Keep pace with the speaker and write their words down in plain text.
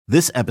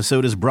This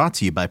episode is brought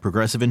to you by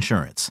Progressive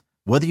Insurance.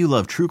 Whether you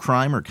love true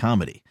crime or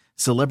comedy,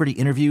 celebrity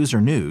interviews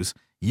or news,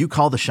 you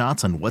call the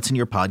shots on what's in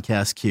your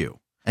podcast queue.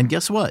 And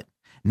guess what?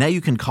 Now you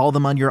can call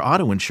them on your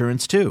auto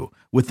insurance too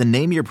with the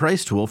Name Your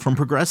Price tool from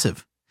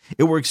Progressive.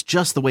 It works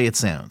just the way it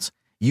sounds.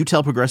 You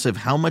tell Progressive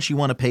how much you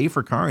want to pay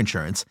for car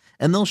insurance,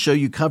 and they'll show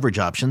you coverage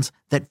options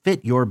that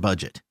fit your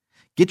budget.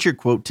 Get your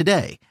quote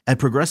today at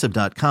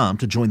Progressive.com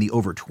to join the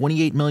over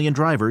 28 million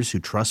drivers who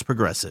trust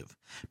Progressive.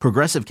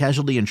 Progressive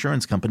Casualty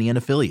Insurance Company and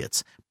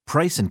Affiliates.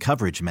 Price and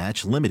coverage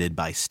match limited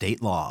by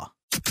state law.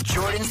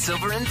 Jordan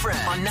Silver and Friends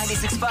on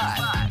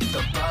 96.5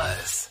 The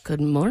Buzz. Good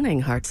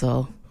morning,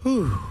 Hartzell.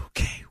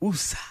 Okay.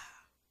 Woosa.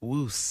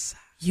 Woosa.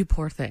 You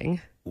poor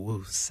thing.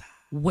 Woosa.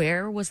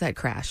 Where was that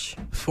crash?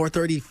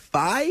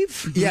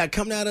 435? Yeah,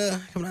 coming out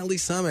of Lee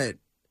Summit.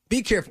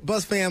 Be careful.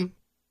 Buzz fam,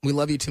 we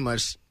love you too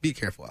much. Be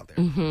careful out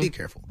there. Be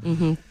careful.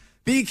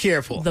 Be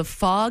careful. The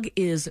fog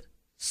is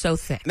so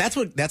thick. And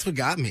that's what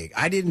got me.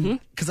 I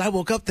didn't, because I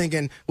woke up,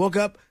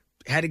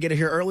 had to get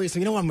here early. So,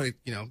 I'm going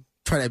to,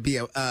 try to be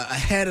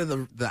ahead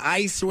of the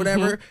ice or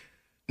whatever.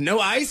 No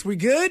ice. We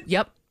good?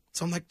 Yep.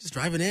 So I'm like just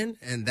driving in,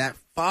 and that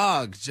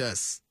fog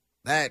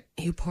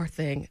You poor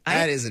thing.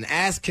 That is an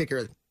ass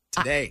kicker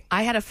today.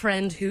 I had a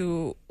friend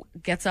who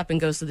gets up and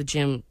goes to the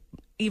gym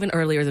even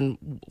earlier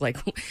than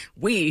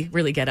we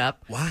really get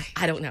up. Why?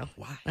 I don't know.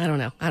 Why? I don't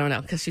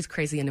know because she's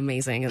crazy and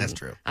amazing. And, That's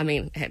true. I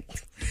mean,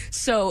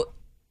 so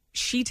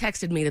she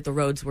texted me that the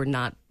roads were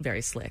not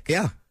very slick.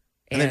 Yeah.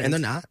 And they're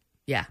not.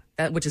 Yeah,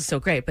 which is so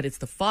great, but it's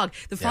the fog.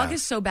 The fog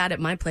is so bad at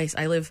my place.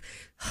 I live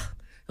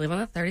on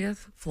the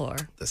 30th floor.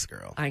 This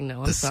girl. I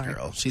know, I'm sorry. This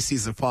girl. She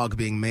sees the fog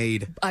being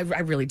made. I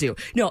really do.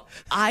 No,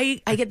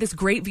 I get this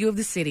great view of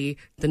the city,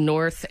 the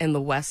north and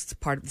the west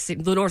part of the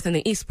city, the north and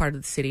the east part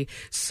of the city.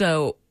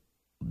 So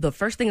the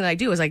first thing that I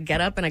do is I get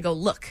up and I go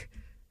look.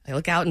 I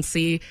look out and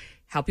see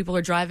how people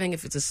are driving.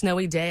 If it's a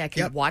snowy day, I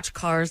can watch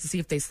cars to see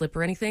if they slip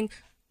or anything.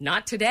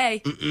 Not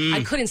today.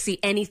 I couldn't see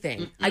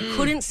anything. I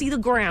couldn't see the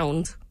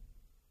ground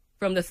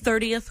from the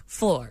 30th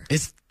floor.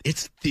 It's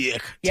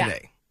thick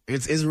today.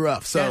 It's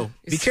rough. So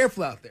be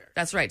careful out there.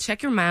 That's right.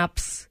 Check your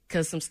maps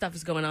because some stuff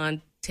is going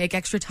on. Take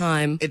extra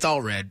time. It's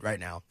all red right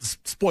now.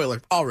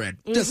 Spoiler, all red.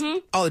 Just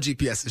all the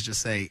GPSs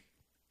just say,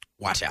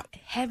 watch out.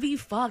 Heavy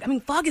fog. I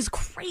mean, fog is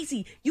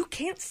crazy. You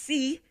can't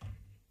see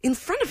in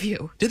front of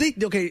you. Did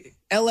they? Okay,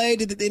 LA.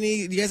 Do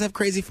you guys have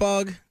crazy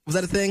fog? Was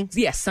that a thing?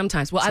 Yes,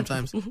 sometimes. Well,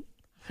 sometimes.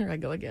 Here I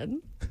go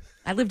again.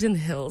 I lived in the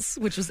hills,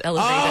 which was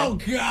elevated. Oh,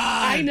 God.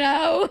 I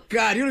know.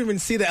 God, you don't even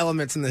see the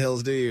elements in the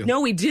hills, do you?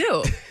 No, we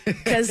do.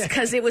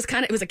 Because it was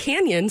a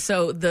canyon,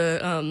 so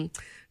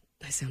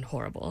I sound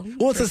horrible.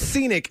 Well, it's a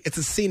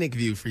scenic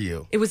view for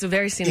you. It was a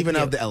very scenic even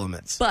view. Of the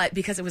elements. But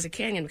because it was a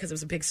canyon, because it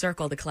was a big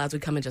circle, the clouds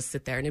would come and just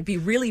sit there. And it'd be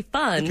really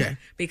fun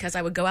because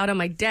I would go out on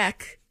my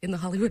deck in the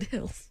Hollywood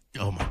Hills.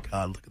 Oh, my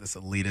God. Look at this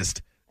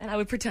elitist. And I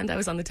would pretend I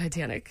was on the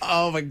Titanic.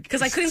 Oh, my God.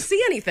 Because I couldn't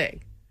see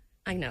anything.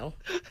 I know.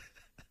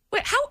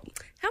 Wait, how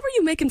are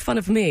you making fun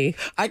of me?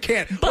 I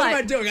can't. What am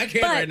I doing? I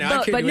can't right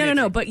now.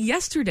 No. But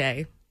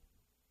yesterday,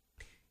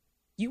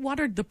 you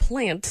watered the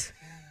plant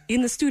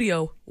in the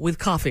studio with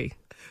coffee.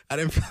 I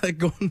didn't feel like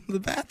going to the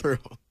bathroom.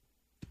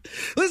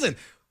 Listen,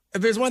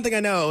 if there's one thing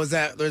I know is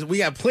that we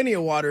have plenty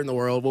of water in the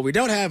world. What we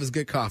don't have is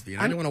good coffee.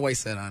 And I don't want to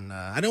waste that on.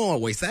 I don't want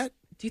to waste that.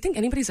 Do you think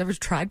anybody's ever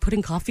tried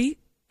putting coffee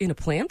in a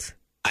plant?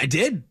 I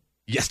did.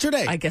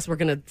 Yesterday. I guess we're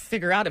going to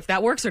figure out if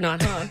that works or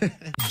not, huh?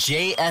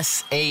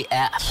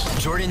 JSAF.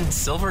 Jordan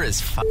Silver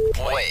is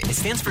Wait, it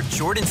stands for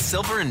Jordan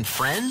Silver and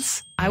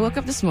Friends? I woke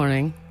up this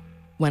morning,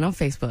 went on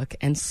Facebook,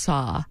 and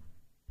saw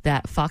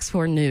that Fox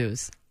 4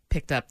 News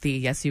picked up the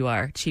Yes You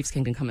Are Chiefs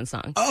Kingdom Come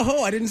song.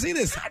 Oh, I didn't see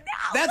this.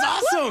 That's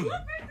awesome. Look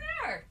right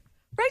there.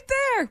 Right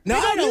there. No,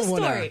 I don't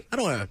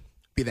want to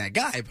be that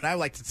guy, but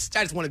I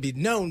just want to be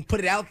known, put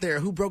it out there.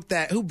 Who broke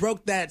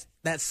that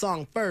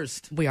song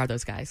first? We are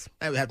those guys.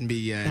 That would happen to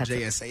be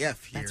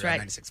JSAF here. That's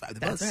right. 96.5 The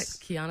Buzz. That's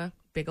right. Kiana,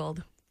 big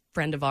old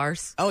friend of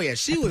ours. Oh yeah,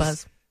 she was.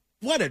 Buzz.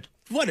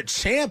 What a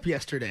champ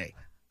yesterday.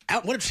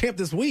 What a champ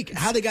this week.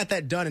 How they got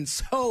that done in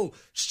so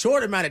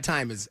short amount of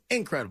time is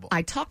incredible.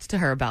 I talked to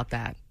her about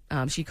that.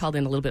 She called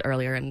in a little bit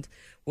earlier, and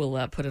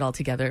we'll put it all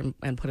together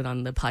and put it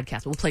on the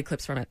podcast. We'll play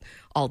clips from it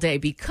all day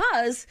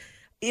because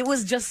it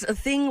was just a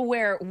thing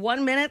where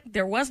 1 minute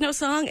there was no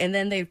song, and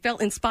then they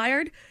felt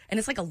inspired, and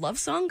it's like a love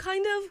song,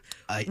 kind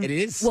of. It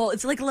is. Well,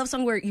 it's like a love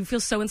song where you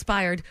feel so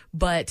inspired,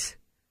 but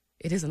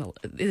it isn't a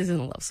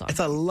love song. It's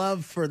a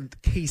love for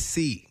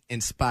KC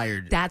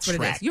inspired. That's what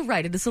track. it is. You're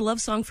right. It's a love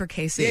song for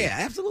KC. Yeah,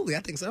 absolutely. I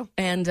think so.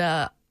 And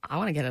I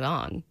want to get it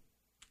on.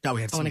 No,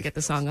 I want to get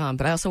the song on,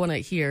 but I also want to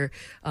hear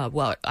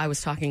what I was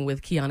talking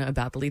with Kiana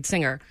about, the lead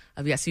singer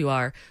of Yes You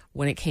Are,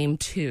 when it came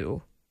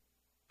to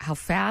how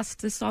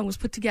fast this song was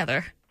put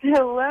together.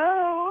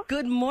 Hello.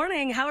 Good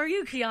morning. How are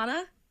you,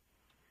 Kiana?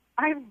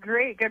 I'm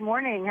great. Good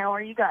morning. How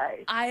are you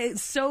guys?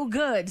 So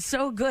good.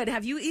 So good.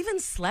 Have you even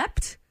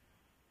slept?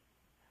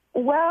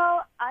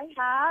 Well, I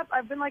have.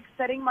 I've been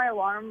setting my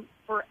alarm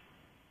for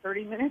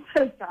 30 minutes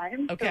at a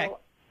time. Okay. So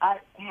I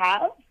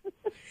have.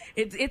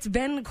 It's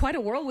been quite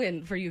a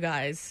whirlwind for you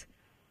guys.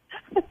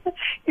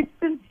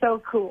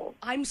 so cool.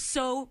 I'm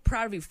so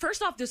proud of you.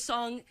 First off, this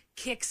song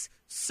kicks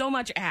so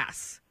much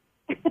ass.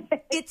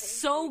 It's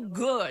so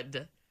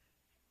good.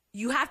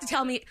 You have to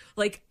tell me,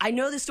 like, I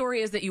know the story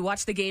is that you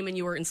watched the game and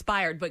you were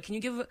inspired, but can you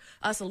give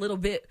us a little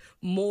bit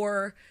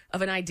more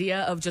of an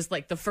idea of just,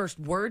 like, the first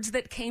words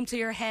that came to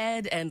your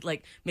head and,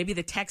 like, maybe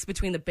the text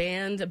between the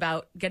band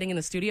about getting in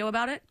the studio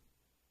about it?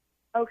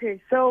 Okay,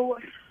 so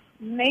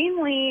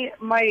mainly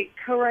my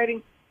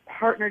co-writing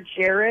partner,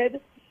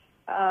 Jared,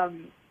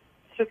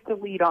 took the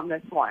lead on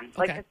this one.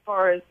 Like, Okay. as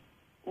far as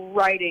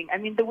writing, I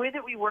mean, the way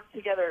that we work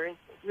together is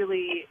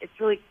really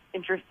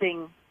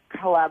interesting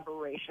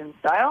collaboration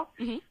style.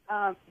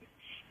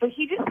 But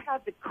he just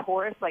had the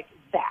chorus like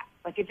that.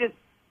 Like, it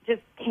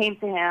just came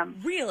to him.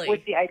 Really?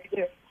 With the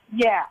idea.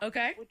 Yeah.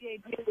 Okay. With the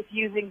idea of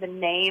using the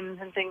names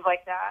and things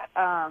like that.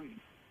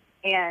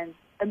 And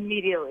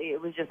immediately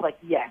it was just like,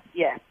 yes,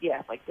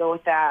 like go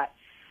with that.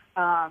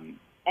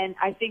 And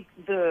I think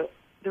the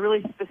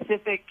really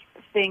specific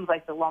things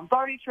like the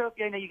Lombardi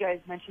Trophy, I know you guys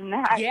mentioned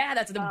that. Yeah,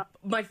 that's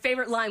my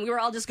favorite line. We were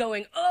all just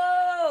going,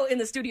 oh, in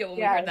the studio when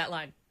we heard that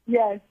line.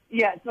 Yes.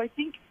 So I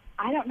think,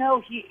 I don't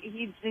know,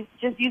 he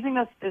just using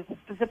those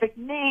specific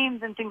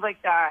names and things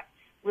like that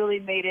really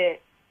made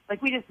it,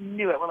 like, we just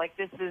knew it. We're like,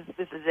 this is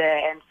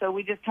it. And so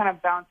we just kind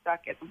of bounced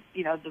back at,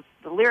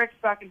 the lyrics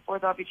back and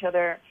forth off each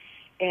other.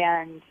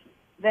 And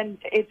then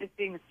it just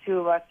being the two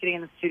of us getting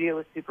in the studio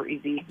was super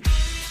easy.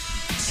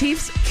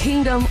 Chiefs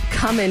Kingdom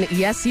coming.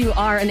 Yes, you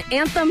are. An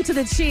anthem to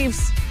the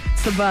Chiefs.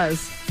 It's the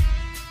Buzz.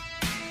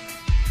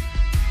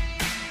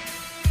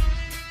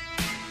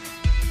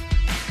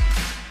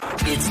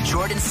 It's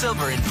Jordan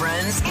Silver and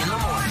Friends in the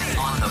morning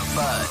on the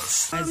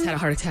Buzz. I just had a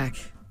heart attack.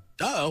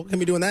 Uh-oh, can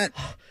we doing that?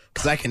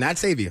 Because I cannot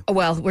save you.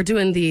 Well, we're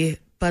doing the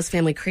Buzz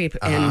Family Creep,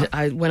 and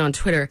I went on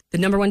Twitter. The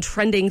number one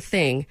trending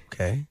thing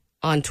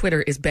on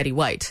Twitter is Betty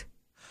White.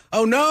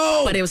 Oh,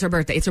 no! But it was her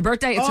birthday. It's her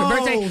birthday. It's her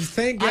birthday. Oh,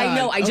 thank God. I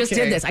know. I just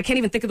did this. I can't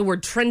even think of the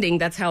word trending.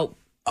 That's how...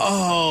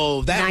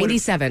 Oh, that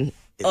 97.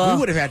 We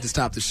would have had to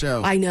stop the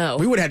show. I know.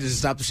 We would have had to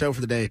stop the show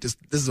for the day. This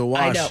is a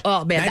wash. I know.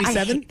 Oh, man.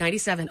 97?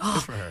 97. Oh,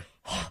 Good for her.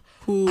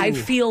 I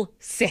feel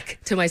sick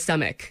to my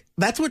stomach.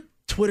 That's what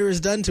Twitter has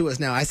done to us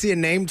now. I see a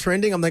name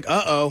trending. I'm like,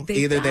 uh-oh.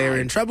 Either they're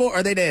in trouble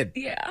or they did.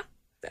 Yeah.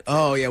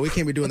 Oh, yeah. We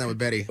can't be doing that with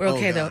Betty. We're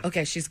okay, though. God.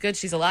 Okay, she's good.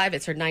 She's alive.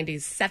 It's her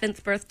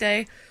 97th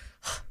birthday.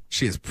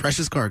 She is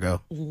precious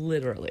cargo.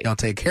 Literally. Y'all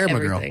take care of my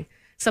girl. Everything.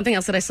 Something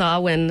else that I saw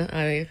when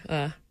I,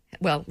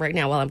 right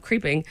now while I'm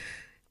creeping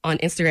on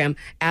Instagram,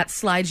 at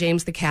Sly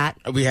James the Cat.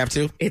 We have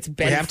to. It's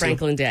Ben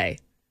Franklin Day.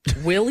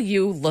 Will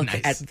you look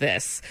at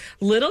this?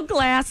 Little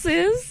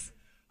glasses.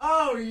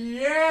 Oh,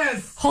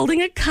 yes.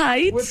 Holding a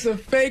kite. With the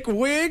fake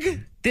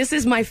wig. This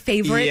is my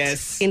favorite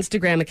Yes.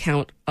 Instagram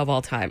account of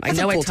all time. That's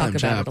I know a I full-time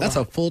talk about job. it a That's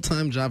lot. a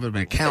full-time job of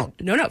an account.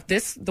 No.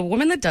 The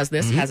woman that does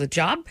this has a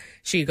job.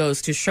 She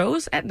goes to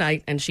shows at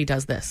night and she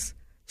does this.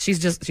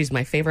 She's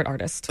my favorite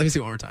artist. Let me see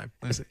one more time.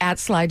 Let me see. At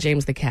Sly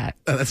James the Cat.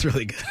 Oh, that's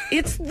really good.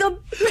 It's the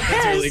best.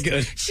 That's really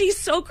good. She's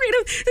so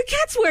creative. The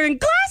cat's wearing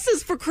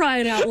glasses, for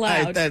crying out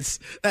loud. That's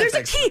There's a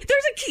excellent. key.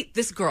 There's a key.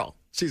 This girl.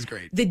 She's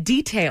great. The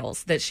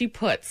details that she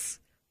puts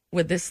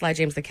with this Sly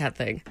James the Cat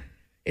thing.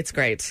 It's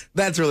great.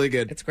 That's really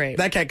good. It's great.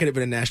 That cat could have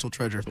been a national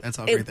treasure. That's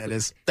how great that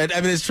is.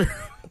 It's true.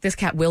 This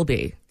cat will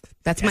be.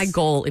 That's my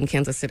goal in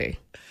Kansas City.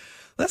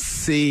 Let's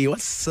see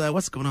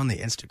what's going on the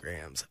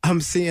Instagrams. I'm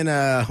seeing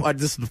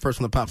this is the first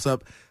one that pops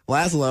up.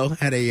 Laszlo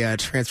had a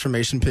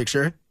transformation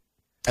picture,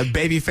 a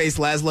baby face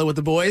Laszlo with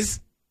the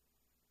boys.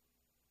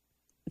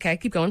 Okay,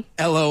 keep going.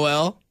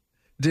 LOL.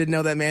 Didn't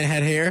know that man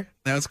had hair.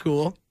 That was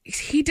cool.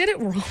 He did it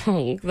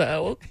wrong,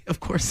 though. Of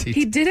course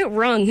He did it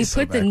wrong. He so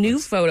put the new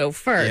photo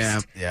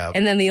first. Yeah.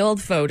 And then the old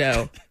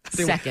photo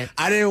second.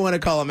 I didn't want to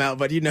call him out,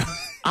 but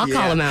I'll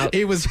call him out.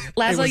 He was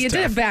Laszlo, you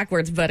did tough. it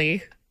backwards,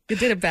 buddy. You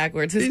did it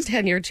backwards. His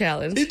 10-year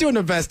challenge. He's doing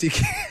the best he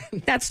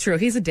can. That's true.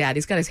 He's a dad.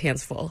 He's got his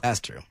hands full. That's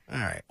true. All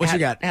right. What you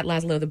got? At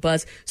Laszlo the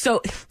Buzz.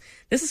 So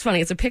this is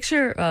funny. It's a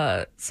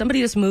picture.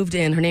 Somebody just moved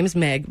in. Her name is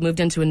Meg. Moved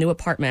into a new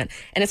apartment.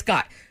 And it's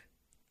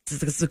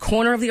the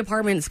corner of the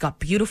apartment. It's got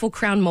beautiful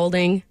crown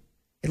molding.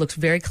 It looks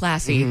very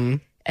classy. Mm-hmm.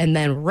 And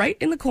then right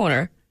in the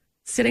corner,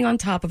 sitting on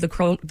top of the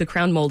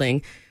crown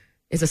molding,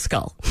 is a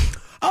skull.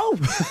 Oh,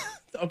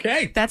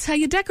 okay. That's how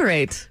you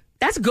decorate.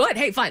 That's good.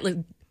 Hey,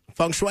 fine.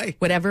 Feng shui.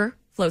 Whatever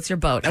floats your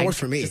boat. That works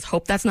for me. Just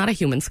hope that's not a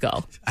human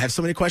skull. I have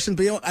so many questions,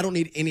 but I don't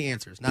need any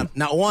answers.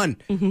 Not one.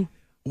 Mm-hmm.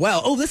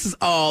 Well, this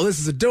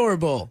is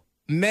adorable.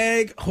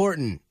 Meg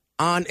Horton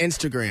on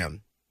Instagram.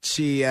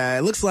 She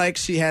looks like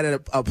she had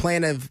a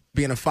plan of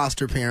being a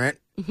foster parent.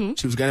 Mm-hmm.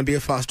 She was going to be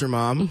a foster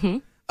mom.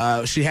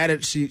 Mm-hmm. She had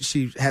it.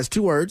 She has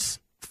two words: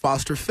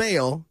 foster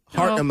fail,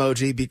 heart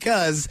emoji,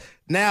 because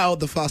now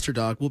the foster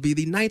dog will be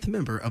the 9th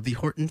member of the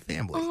Horton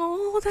family.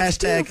 Oh, that's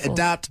Hashtag beautiful.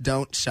 adopt,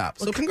 don't shop.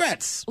 So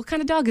congrats. What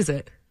kind of dog is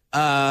it?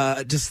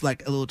 Just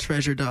like a little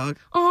treasure dog.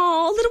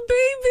 Oh, little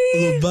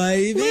baby. Little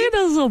baby. Look at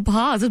those little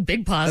paws. Those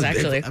big paws, That's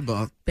actually.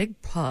 big.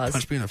 Big paws.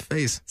 Punch me in the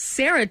face.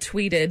 Sarah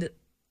tweeted,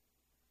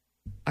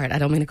 all right, I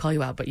don't mean to call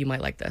you out, but you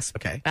might like this.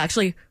 Okay.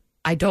 Actually,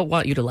 I don't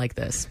want you to like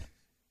this.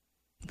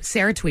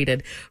 Sarah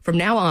tweeted, "From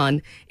now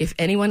on, if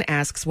anyone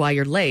asks why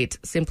you're late,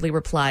 simply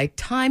reply,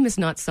 time is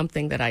not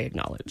something that I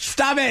acknowledge."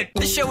 Stop it!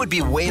 The show would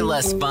be way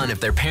less fun if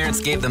their parents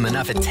gave them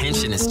enough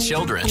attention as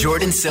children.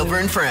 Jordan Silver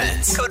and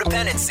Friends.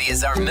 Codependency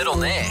is our middle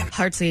name.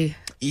 Heartsy,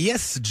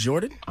 Yes,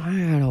 Jordan. I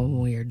had a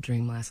weird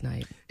dream last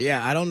night.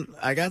 Yeah,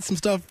 I got some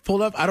stuff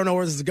pulled up. I don't know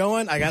where this is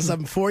going. I got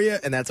something for you,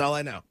 and that's all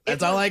I know.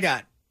 That's all I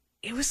got.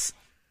 It was...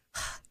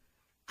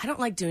 I don't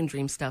like doing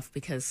dream stuff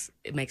because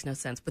it makes no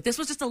sense. But this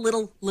was just a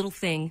little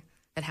thing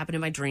that happened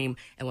in my dream.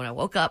 And when I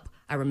woke up,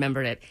 I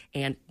remembered it.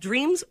 And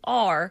dreams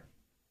are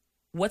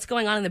what's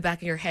going on in the back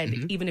of your head,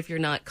 even if you're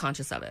not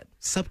conscious of it.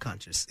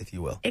 Subconscious, if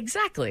you will.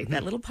 Exactly.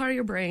 That little part of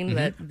your brain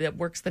that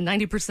works the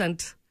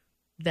 90%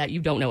 that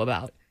you don't know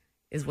about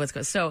is what's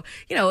going. So,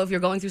 if you're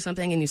going through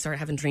something and you start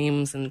having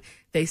dreams and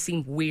they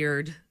seem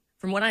weird,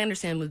 from what I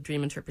understand with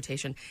dream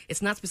interpretation,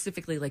 it's not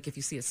specifically like if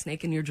you see a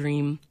snake in your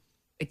dream,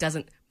 it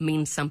doesn't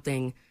mean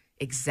something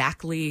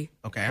exactly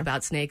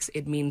about snakes.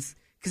 It means,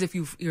 because if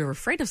you're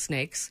afraid of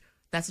snakes,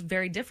 that's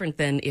very different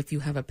than if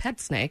you have a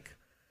pet snake.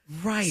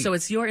 Right. So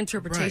it's your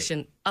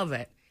interpretation of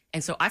it.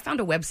 And so I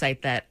found a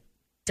website that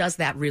does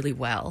that really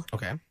well.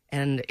 Okay.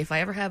 And if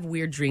I ever have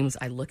weird dreams,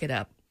 I look it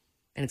up.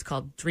 And it's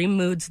called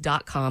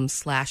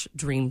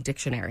dreammoods.com/dream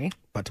dictionary.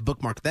 About to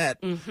bookmark that.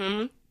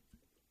 I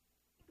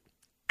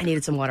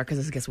needed some water because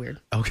this gets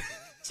weird. Okay.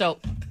 So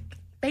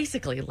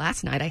basically,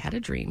 last night I had a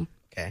dream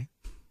Okay.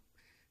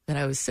 that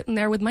I was sitting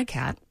there with my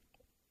cat.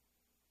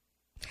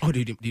 Oh,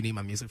 do you need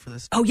my music for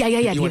this? Oh, yeah.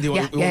 You want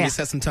me to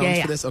set some tones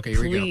for this? Okay,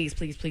 here we go.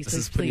 Please. This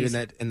is putting you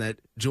in that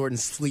Jordan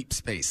sleep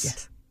space.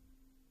 Yes.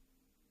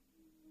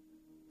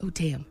 Oh,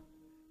 damn.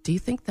 Do you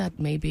think that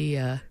maybe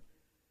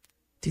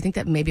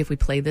if we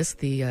play this,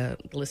 the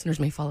listeners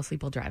may fall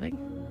asleep while driving?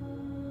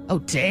 Oh,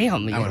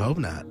 damn. I would hope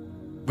not.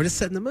 We're just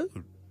setting the mood.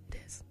 It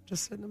is.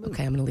 Just setting the mood.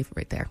 Okay, I'm going to leave it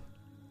right there.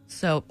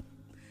 So,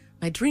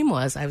 my dream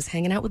was I was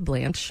hanging out with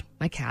Blanche,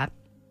 my cat,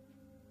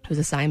 who's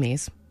a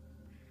Siamese.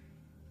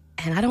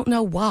 And I don't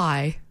know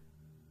why,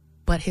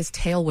 but his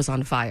tail was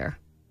on fire.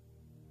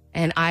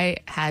 And I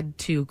had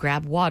to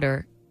grab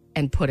water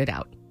and put it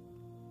out.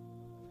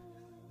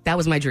 That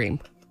was my dream.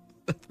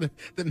 the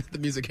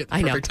music hit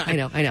the perfect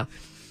time. I know.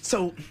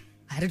 So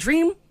I had a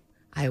dream.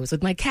 I was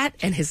with my cat,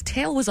 and his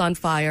tail was on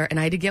fire, and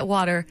I had to get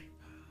water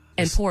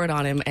and pour it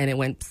on him, and it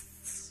went... Psst.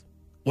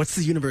 What's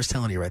the universe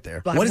telling you right there?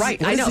 What is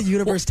the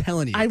universe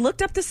telling you? I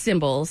looked up the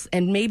symbols,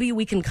 and maybe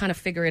we can kind of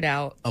figure it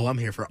out. Oh, I'm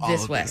here for all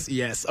this of way. This.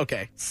 Yes,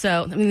 okay.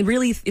 So,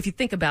 really, if you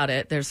think about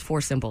it, there's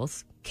 4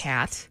 symbols.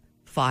 Cat,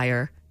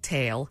 fire,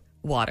 tail,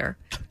 water.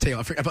 Tail,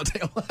 I forgot about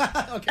tail.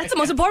 Okay. That's the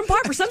most important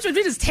part. For some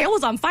reason, his tail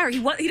was on fire. He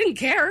didn't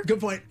care. Good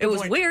point. It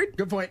was weird.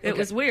 Good point. Okay. It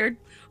was weird.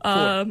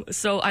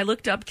 So I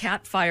looked up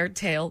cat, fire,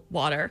 tail,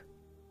 water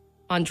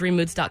on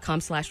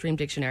dreammoods.com/dream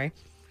dictionary.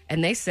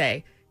 And they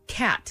say,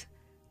 cat.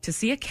 To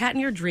see a cat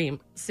in your dream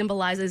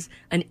symbolizes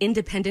an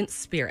independent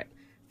spirit,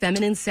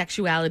 feminine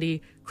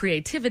sexuality,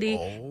 creativity,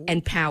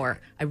 and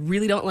power. I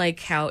really don't like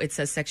how it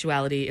says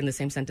sexuality in the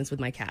same sentence with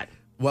my cat.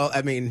 Well,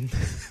 I've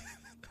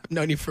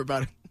known you for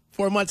about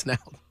 4 months now.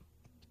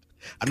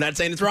 I'm not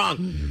saying it's wrong.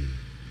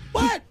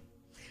 What?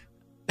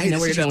 I know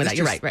where you're going with that.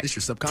 You're right. It's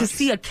your subconscious. To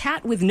see a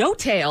cat with no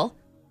tail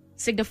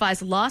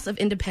signifies loss of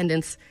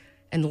independence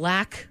and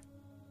lack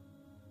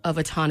of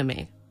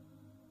autonomy.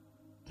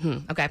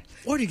 Okay.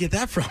 Where do you get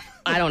that from?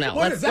 I don't know.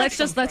 Let's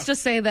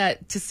just say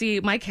that to see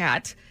my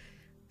cat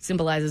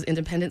symbolizes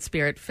independent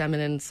spirit,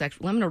 feminine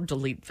sexual. I'm going to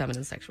delete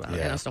feminine sexuality.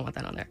 Yeah. I just don't want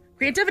that on there.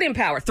 Creativity and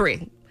power.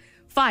 3.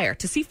 Fire.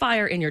 To see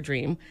fire in your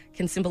dream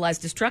can symbolize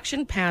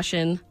destruction,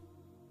 passion,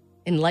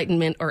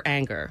 enlightenment, or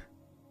anger.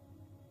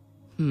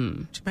 What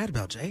you mad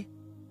about, Jay?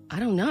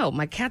 I don't know.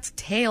 My cat's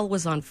tail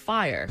was on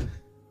fire.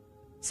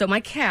 So my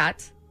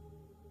cat,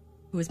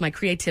 who is my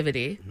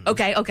creativity,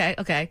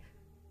 okay,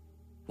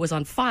 was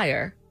on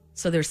fire.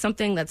 So there's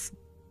something that's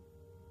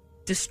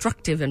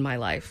destructive in my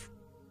life.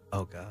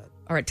 Oh, God.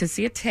 All right, to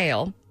see a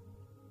tail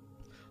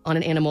on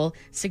an animal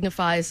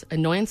signifies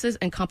annoyances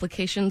and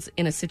complications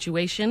in a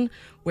situation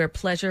where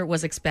pleasure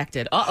was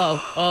expected.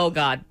 Oh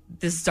God,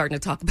 this is starting to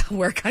talk about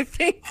work. I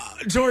think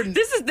Jordan,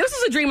 this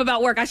is a dream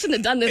about work. I shouldn't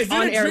have done this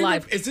on air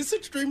live. Is this a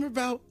dream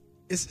about?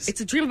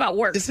 It's a dream about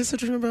work. Is this a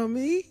dream about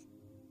me?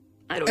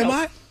 I don't know. Am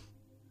I?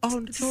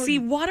 Oh, to see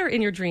water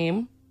in your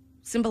dream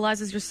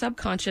symbolizes your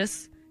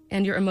subconscious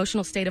and your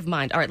emotional state of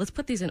mind. All right, let's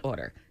put these in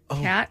order.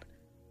 Cat,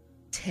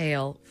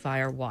 tail,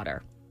 fire,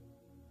 water.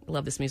 I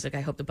love this music.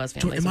 I hope the Buzz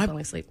family isn't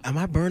falling asleep. Am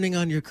I burning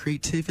on your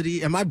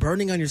creativity? Am I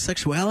burning on your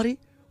sexuality?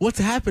 What's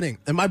happening?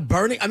 Am I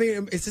burning? I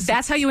mean, is this...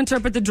 That's how you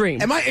interpret the dream.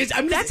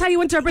 That's how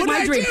you interpret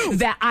my dream. Do?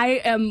 That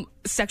I am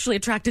sexually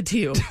attracted to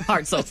you.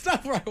 Heart, so. That's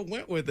not where I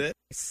went with it.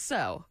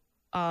 So,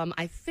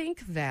 I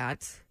think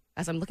that,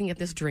 as I'm looking at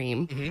this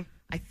dream,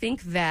 I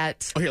think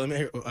that... Oh,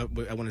 here, I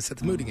want to set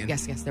the mood again.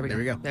 Yes, there we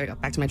go. There we go.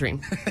 Back to my dream.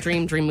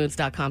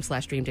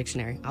 Dreammoods.com/dream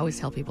dictionary. I always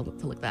tell people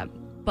to look that up.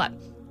 But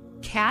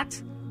cat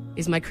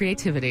is my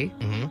creativity.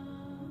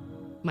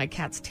 My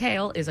cat's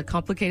tail is a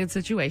complicated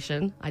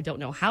situation. I don't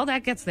know how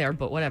that gets there,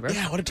 but whatever.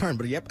 Yeah, what a turn.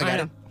 But yep, I got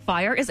it.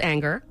 Fire is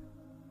anger.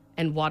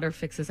 and water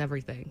fixes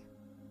everything.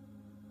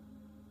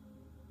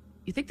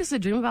 You think this is a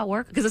dream about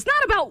work? Because it's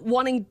not about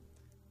wanting...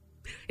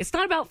 It's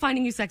not about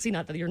finding you sexy.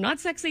 Not that you're not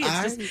sexy.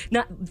 It's just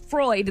not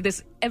Freud.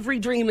 Every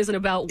dream isn't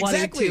about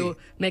wanting to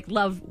make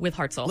love with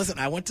heart soul. Listen,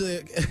 I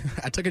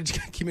took a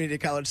community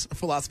college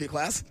philosophy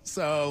class,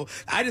 so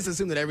I just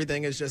assume that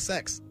everything is just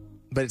sex,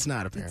 but it's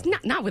not apparently.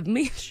 It's not with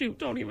me. Shoot,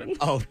 don't even.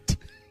 Oh,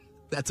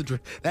 that's a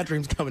dream. That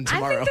dream's coming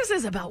tomorrow. I think this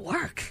is about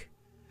work.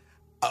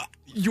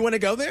 You want to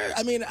go there?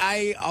 I mean,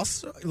 I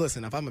also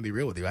listen. If I'm gonna be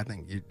real with you, I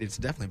think it's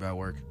definitely about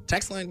work.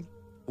 Text line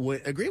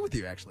would agree with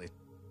you actually.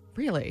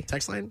 Really?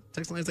 Text line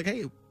is like,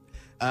 hey,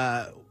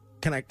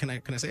 can I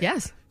say it?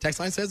 Yes. Text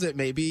line says it.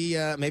 Maybe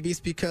it's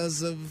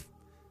because of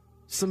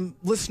some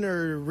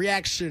listener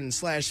reaction /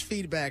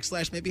 feedback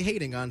 / maybe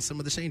hating on some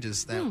of the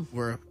changes that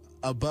were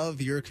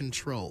above your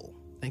control.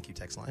 Thank you,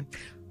 text line.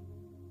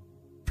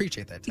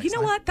 Appreciate that. Text you know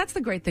line. what? That's the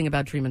great thing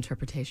about dream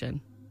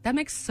interpretation. That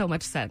makes so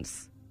much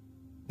sense.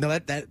 No,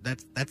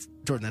 that's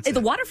Jordan. That's the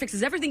water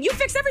fixes everything. You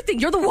fix everything.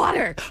 You're the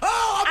water.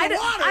 Oh, I'm the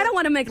water. I don't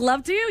want to make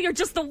love to you. You're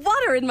just the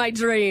water in my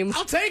dream.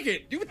 I'll take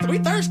it. We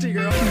thirsty,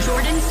 girl.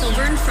 Jordan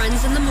Silver and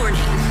Friends in the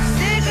morning.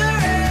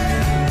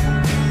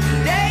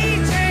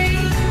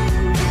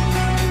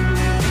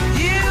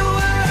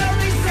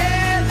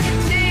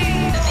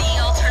 The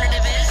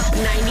alternative is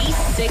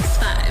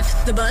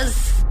 96.5. The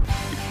Buzz.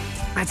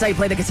 That's how you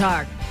play the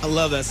guitar. I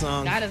love that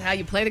song. That is how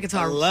you play the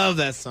guitar. I love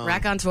that song.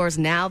 Rack on Tours,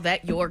 Now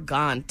That You're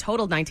Gone.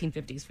 Total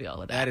 1950s feel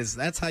with that.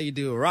 That's how you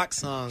do a rock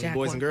song,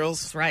 boys and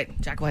girls. That's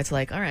right. Jack White's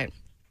like, all right,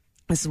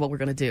 this is what we're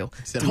going to do.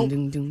 Says,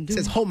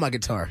 hold my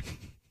guitar.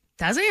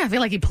 Does he? I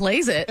feel like he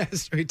plays it.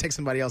 He takes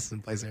somebody else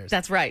and plays theirs.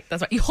 That's right.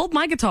 You hold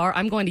my guitar.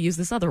 I'm going to use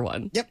this other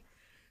one. Yep.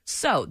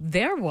 So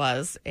there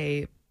was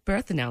a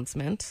birth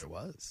announcement. There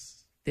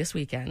was. This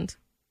weekend.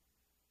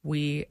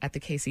 We, at the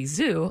KC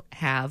Zoo,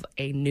 have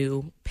a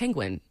new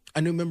penguin.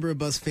 A new member of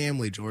Buzz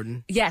family,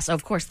 Jordan. Yes,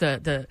 of course,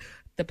 the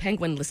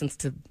penguin listens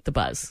to the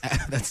Buzz.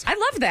 I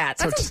love that. That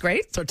sounds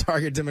great. It's our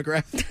target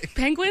demographic.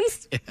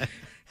 Penguins? Yeah.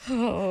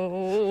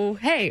 Oh,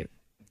 hey,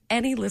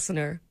 any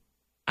listener,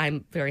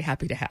 I'm very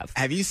happy to have.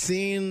 Have you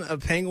seen a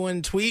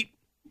penguin tweet?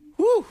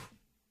 Whew.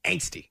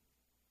 Angsty.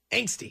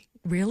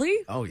 Really?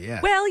 Oh, yeah.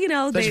 Well,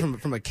 especially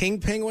from a king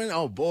penguin.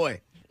 Oh,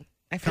 boy.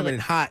 I feel coming in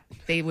hot.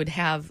 They would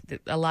have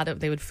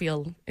they would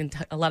feel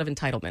a lot of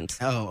entitlement.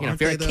 Oh, if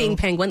you're a king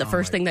penguin, the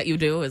first my thing that you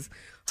do is,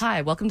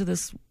 hi, welcome to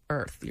this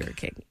earth. You're a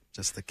king.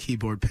 Just the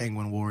keyboard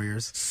penguin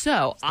warriors.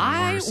 So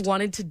I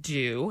wanted to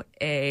do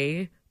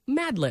a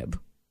Mad Lib.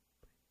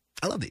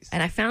 I love these.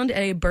 And I found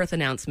a birth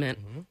announcement,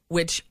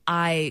 which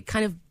I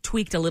kind of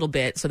tweaked a little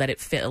bit so that it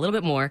fit a little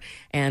bit more.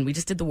 And we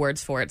just did the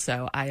words for it.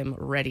 So I am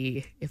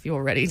ready if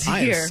you're ready to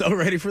hear. I am so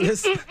ready for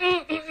this.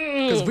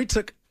 Because we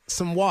took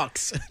some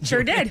walks.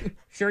 Sure did.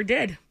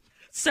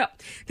 So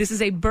this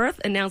is a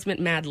birth announcement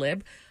Mad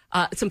Lib.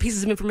 Some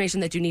pieces of information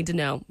that you need to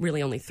know.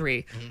 Really only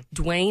 3.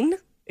 Dwayne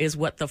is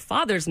what the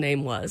father's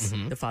name was,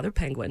 the father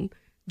penguin.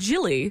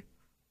 Jilly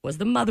was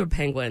the mother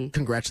penguin.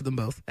 Congrats to them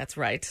both. That's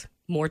right.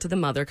 More to the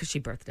mother because she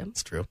birthed him.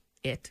 It's true.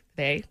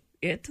 They.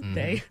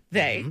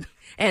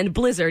 And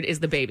Blizzard is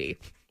the baby.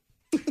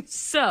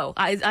 So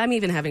I'm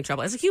even having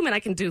trouble. As a human, I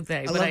can do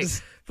they.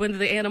 But when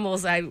the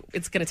animals,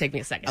 it's going to take me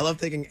a second. I love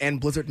thinking, and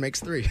Blizzard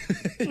makes 3.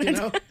 You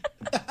know?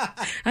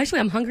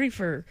 Actually, I'm hungry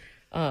for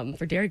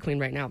Dairy Queen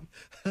right now.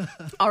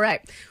 All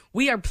right.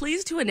 We are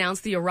pleased to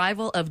announce the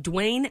arrival of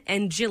Dwayne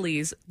and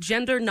Jilly's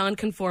gender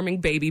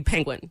non-conforming baby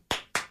penguin.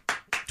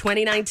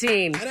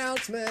 2019.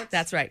 Announcement.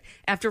 That's right.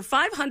 After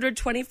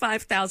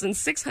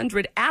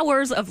 525,600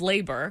 hours of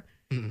labor.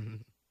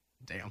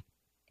 Damn.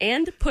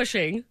 And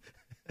pushing,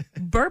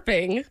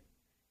 burping,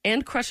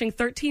 and crushing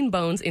 13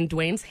 bones in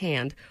Dwayne's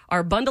hand,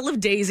 our bundle of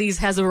daisies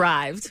has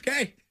arrived.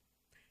 Okay.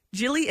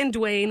 Jilly and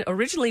Dwayne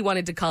originally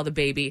wanted to call the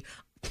baby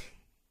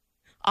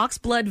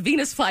Oxblood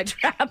Venus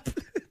Flytrap.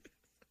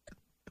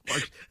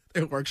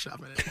 They're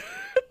workshopping it.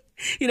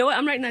 You know what?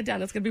 I'm writing that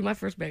down. That's going to be my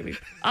first baby.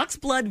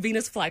 Oxblood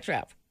Venus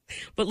Flytrap.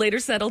 But later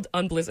settled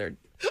on Blizzard.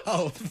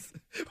 Oh,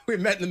 we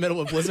met in the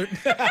middle of Blizzard.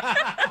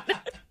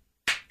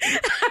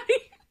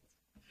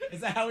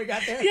 Is that how we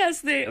got there?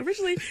 Yes, they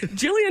originally,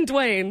 Jilly and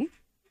Dwayne,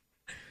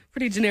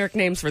 pretty generic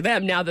names for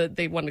them now that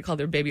they wanted to call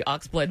their baby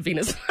Oxblood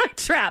Venus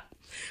Flytrap.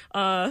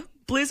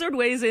 Blizzard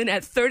weighs in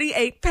at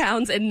 38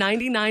 pounds and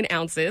 99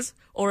 ounces,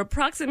 or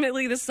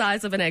approximately the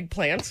size of an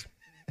eggplant.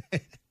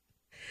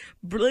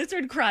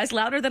 Blizzard cries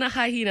louder than a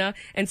hyena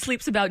and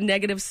sleeps about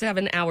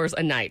 -7 hours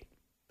a night.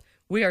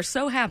 We are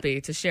so happy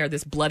to share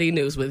this bloody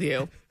news with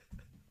you.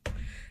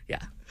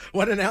 Yeah.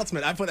 What an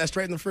announcement. I put that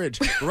straight in the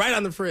fridge. Right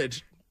on the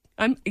fridge.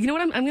 You know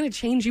what? I'm going to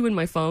change you in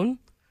my phone.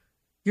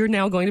 You're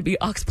now going to be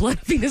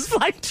Oxblood Venus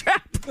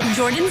Flytrap.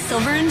 Jordan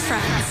Silver and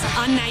Friends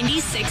on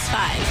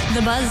 96.5.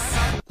 The Buzz.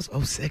 That was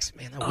 06,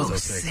 man. That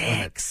was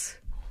 06.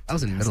 I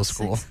was in middle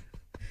school.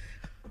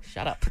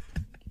 Shut up.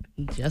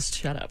 Just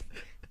shut up.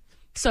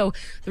 So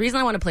the reason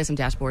I want to play some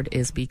Dashboard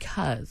is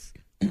because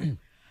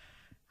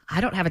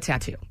I don't have a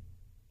tattoo.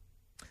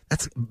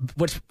 That's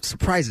what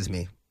surprises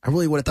me. I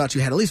really would have thought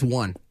you had at least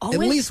one. At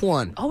least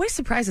one. Always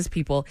surprises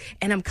people.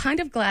 And I'm kind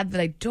of glad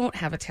that I don't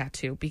have a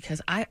tattoo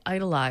because I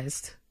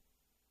idolized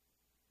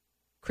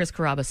Chris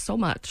Carrabba so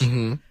much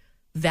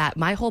that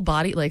my whole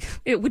body, like,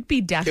 it would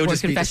be Dashboard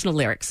Confessional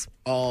lyrics.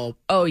 All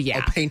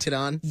painted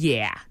on?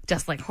 Yeah.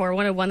 Just like Horror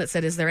 101 that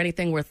said, is there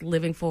anything worth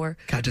living for?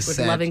 God, just worth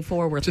sad. loving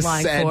for, worth just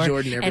lying sad for?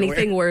 Jordan everywhere.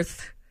 Anything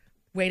worth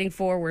waiting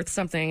for, worth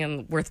something,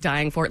 and worth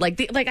dying for?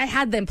 Like I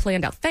had them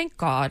planned out. Thank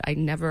God I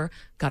never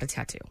got a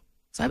tattoo.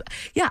 So,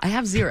 I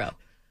have zero.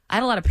 I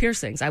had a lot of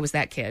piercings. I was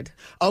that kid.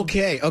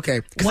 Okay.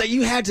 Because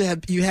you had to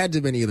have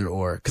been either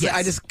or. Because Yes.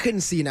 I just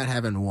couldn't see you not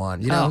having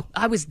one. You know,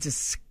 I was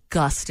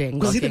disgusting I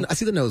looking.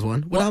 see the nose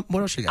one. What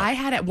else you got? I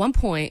had at one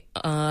point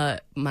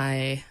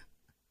my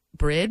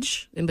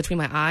bridge in between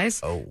my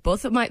eyes,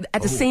 both of my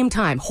at the same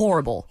time.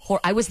 Horrible.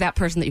 I was that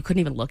person that you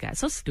couldn't even look at.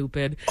 So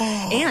stupid.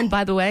 And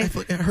by the way, I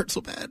feel like it hurt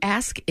so bad.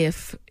 ask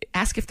if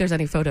there's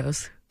any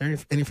photos. Are there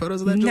any photos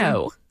of that? Jordan?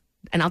 No,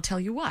 and I'll tell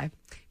you why.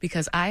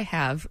 Because I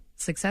have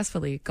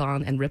successfully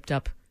gone and ripped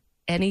up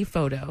any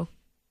photo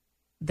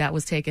that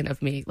was taken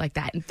of me like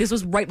that. This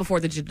was right before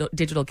the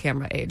digital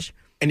camera age.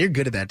 And you're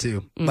good at that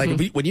too. Like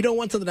when you don't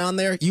want something on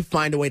there, you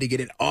find a way to get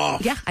it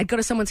off. Yeah, I'd go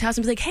to someone's house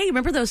and be like, hey,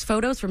 remember those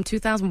photos from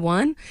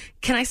 2001?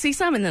 Can I see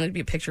some? And then it'd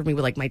be a picture of me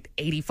with like my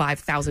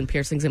 85,000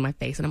 piercings in my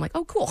face. And I'm like,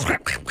 oh, cool.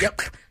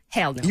 Yep.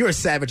 Hell no. You're a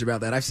savage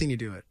about that. I've seen you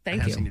do it.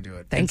 Thank I've you. seen you do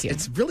it. Thank you.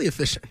 It's really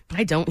efficient.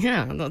 I don't,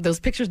 those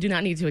pictures do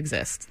not need to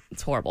exist.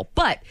 It's horrible.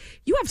 But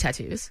you have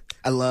tattoos.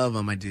 I love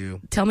them. I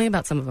do. Tell me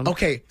about some of them.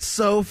 Okay,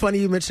 so funny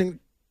you mentioned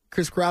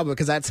Chris Carrabba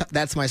because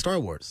that's my Star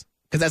Wars.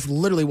 Because that's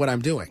literally what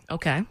I'm doing.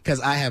 Okay.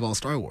 Because I have all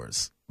Star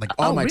Wars. Like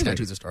all my really?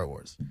 tattoos are Star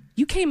Wars.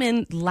 You came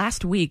in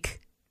last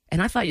week,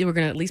 and I thought you were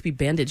going to at least be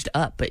bandaged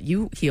up, but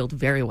you healed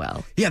very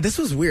well. Yeah, this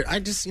was weird. I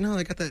just,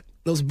 I got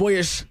those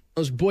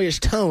boyish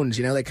tones,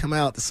 they come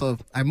out. So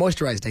I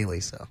moisturize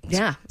daily. So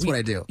that's what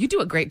I do. You do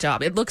a great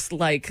job. It looks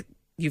like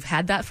you've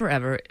had that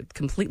forever,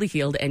 completely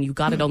healed, and you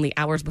got it only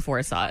hours before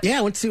I saw it. Yeah,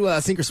 I went to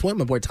Sink or Swim.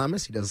 My boy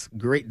Thomas, he does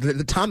great.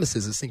 The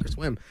Thomases is Sink or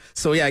Swim.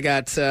 So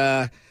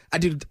yeah, I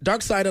do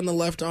dark side on the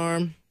left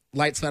arm,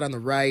 light side on the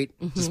right.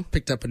 Just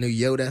picked up a new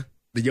Yoda.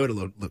 The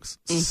Yoda looks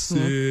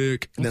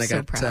sick. And then I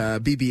got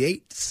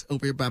BB-8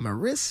 over here by my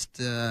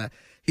wrist.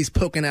 He's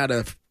poking out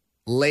of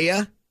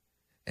Leia.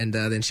 And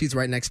then she's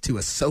right next to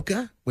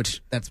Ahsoka,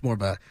 which it's more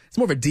of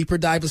a deeper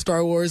dive of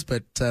Star Wars,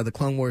 but the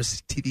Clone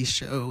Wars TV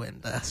show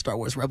and Star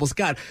Wars Rebels.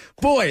 God,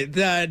 boy,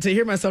 to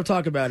hear myself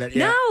talk about it.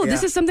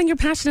 This is something you're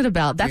passionate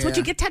about. That's what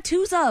you get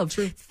tattoos of.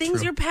 Things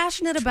True. you're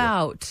passionate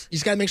about. You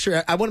just got to make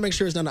sure. I want to make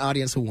sure it's not an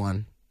audience of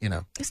one.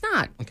 It's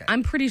not. Okay.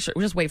 I'm pretty sure.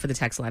 We'll just wait for the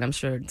text line. I'm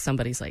sure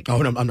somebody's like,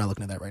 Oh, no, I'm not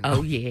looking at that right now.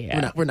 oh,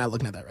 yeah. We're not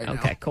looking at that right now.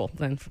 Okay, cool.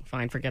 Then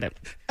fine, forget it.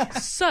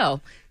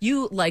 So,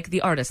 you like the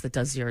artist that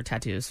does your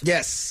tattoos.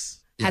 Yes.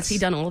 Has he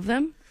done all of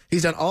them?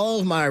 He's done all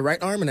of my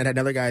right arm, and then I had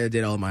another guy that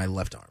did all of my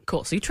left arm.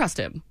 Cool. So you trust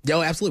him.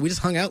 Yo, absolutely. We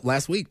just hung out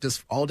last week,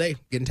 just all day,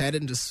 getting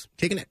tatted and just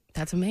kicking it.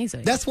 That's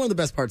amazing. That's one of the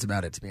best parts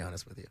about it, to be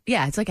honest with you.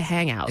 Yeah, it's like a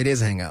hangout. It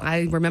is a hangout.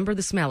 I remember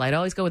the smell. I'd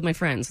always go with my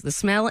friends. The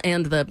smell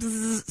and the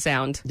bzzz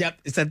sound. Yep,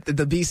 it's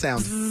the B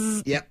sound.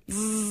 Yep.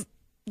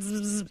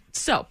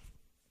 So,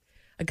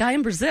 a guy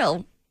in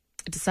Brazil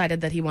decided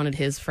that he wanted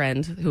his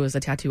friend, who is a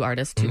tattoo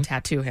artist, to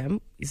tattoo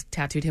him. He's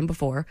tattooed him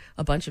before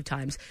a bunch of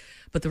times.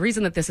 But the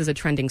reason that this is a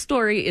trending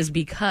story is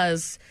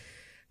because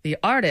the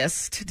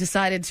artist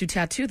decided to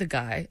tattoo the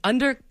guy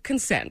under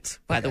consent,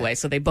 by the way.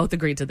 So they both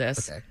agreed to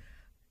this. Okay.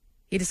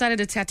 He decided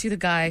to tattoo the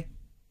guy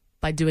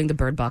by doing the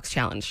Bird Box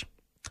Challenge.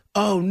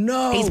 Oh,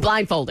 no. He's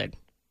blindfolded.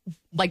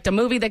 Like the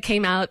movie that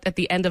came out at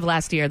the end of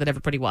last year that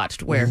everybody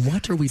watched, where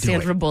What are we doing?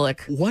 Sandra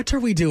Bullock. What are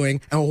we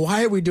doing, and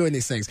why are we doing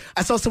these things?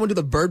 I saw someone do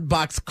the Bird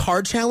Box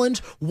card challenge.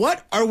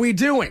 What are we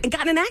doing? And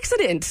got in an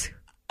accident.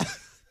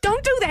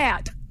 Don't do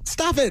that.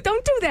 Stop it.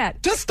 Don't do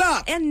that. Just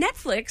stop. And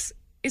Netflix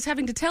is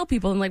having to tell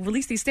people and like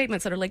release these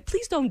statements that are like,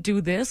 please don't do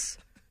this.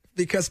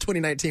 Because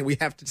 2019, we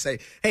have to say,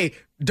 hey,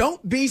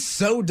 don't be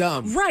so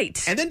dumb.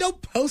 Right. And then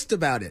don't post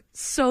about it.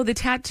 So the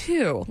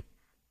tattoo,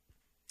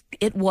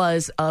 it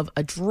was of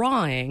a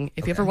drawing.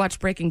 If you ever watched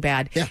Breaking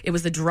Bad, it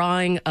was the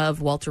drawing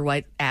of Walter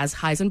White as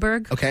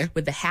Heisenberg. Okay.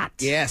 With the hat.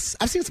 Yes.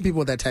 I've seen some people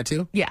with that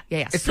tattoo. Yeah.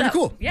 It's pretty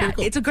cool. Yeah, Pretty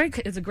cool.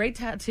 it's a great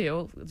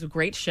tattoo. It's a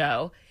great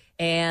show.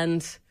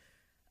 And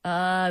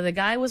the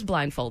guy was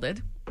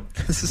blindfolded.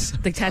 This is so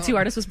The tattoo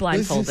artist was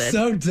blindfolded. This is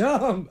so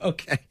dumb.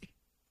 Okay.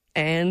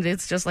 And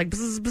it's just like,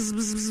 bzz, bzz,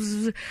 bzz,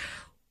 bzz.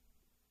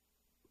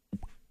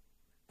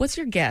 What's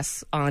your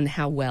guess on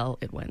how well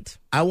it went?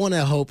 I want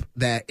to hope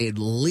that at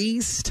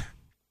least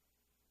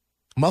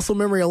muscle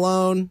memory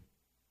alone,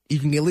 you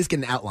can at least get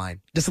an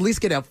outline. Just at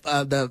least get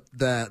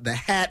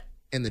the hat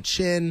and the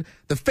chin,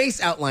 the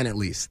face outline at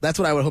least. That's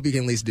what I would hope you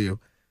can at least do.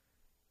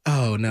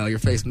 Oh, no, your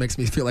face makes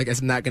me feel like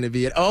it's not going to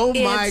be it. Oh,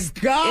 my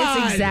God.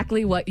 It's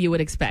exactly what you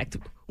would expect.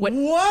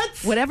 What?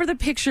 Whatever the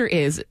picture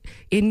is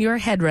in your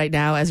head right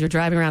now as you're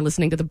driving around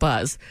listening to the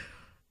buzz,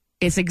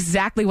 it's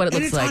exactly what it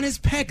And looks it's like. on his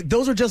pec.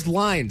 Those are just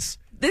lines.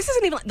 This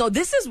isn't even. No,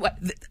 this is what.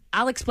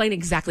 I'll explain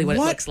exactly what it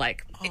looks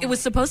like. It was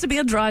supposed to be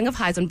a drawing of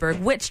Heisenberg,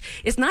 which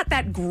is not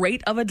that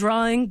great of a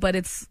drawing, but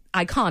it's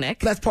iconic.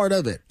 That's part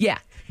of it. Yeah.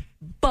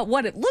 But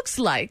what it looks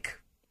like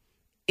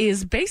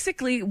is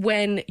basically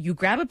when you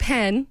grab a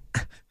pen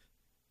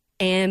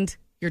and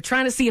you're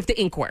trying to see if the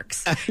ink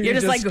works. You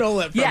just like, stole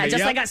it from me.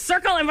 just like a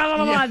circle and blah,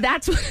 blah, blah, blah.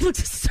 That's what it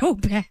looks so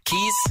bad.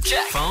 Keys?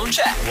 Check. Phone?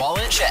 Check.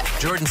 Wallet? Check.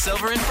 Jordan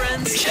Silver and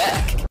Friends?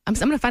 Check. I'm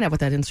going to find out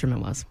what that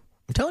instrument was.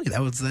 I'm telling you,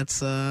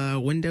 that's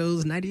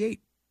Windows 98.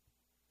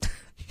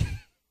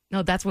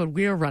 No, that's what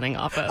we're running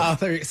off of. Oh,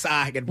 there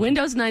you go.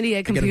 Windows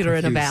 98 computer in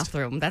a confused.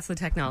 bathroom. That's the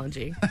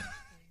technology.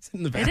 It's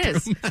in the It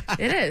bathroom.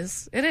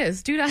 is. It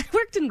is. Dude, I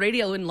worked in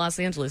radio in Los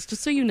Angeles,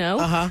 just so you know.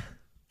 Uh-huh.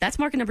 That's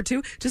market number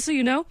 2. Just so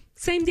you know,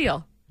 same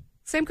deal.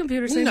 Same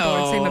computer, same No.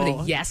 board, same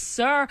everything. Yes,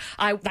 sir.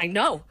 I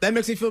know. That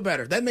makes me feel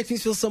better. That makes me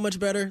feel so much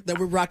better that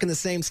we're rocking the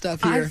same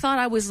stuff here. I thought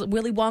I was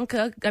Willy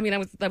Wonka. I mean,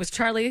 I was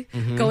Charlie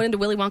going into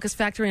Willy Wonka's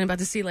factory and about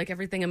to see like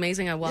everything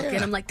amazing. I walk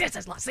in, I'm like, this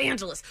is Los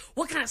Angeles.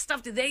 What kind of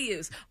stuff do they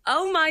use?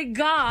 Oh my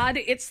God,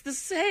 it's the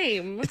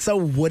same. It's a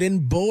wooden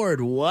board.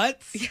 What?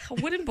 Yeah,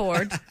 wooden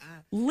board.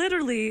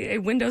 Literally a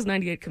Windows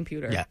 98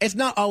 computer. Yeah. It's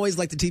not always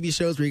like the TV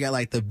shows where you got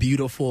like the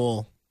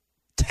beautiful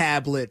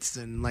tablets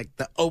and like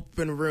the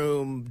open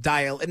room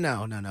dial.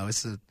 No.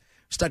 It's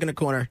stuck in a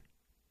corner.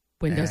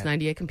 Windows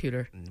 98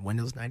 computer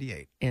Windows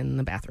 98. in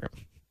the bathroom.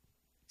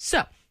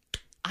 So,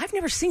 I've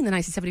never seen the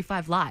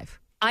 1975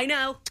 live. I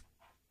know.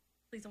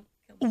 Please don't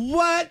kill me.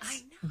 What?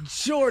 I know.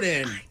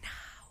 Jordan. I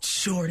know.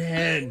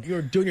 Jordan,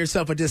 you're doing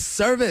yourself a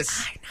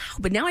disservice. I know,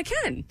 but now I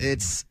can.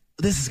 This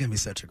is going to be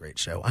such a great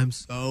show. I'm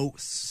so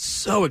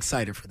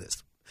excited for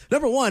this.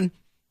 Number one,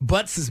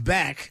 Butts is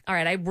back. All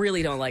right, I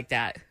really don't like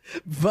that.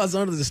 Buzz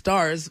Under the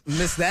Stars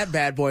missed that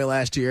bad boy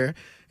last year.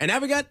 And now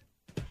we got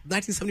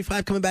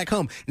 1975 coming back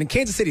home. And in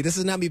Kansas City, this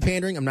is not me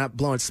pandering. I'm not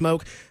blowing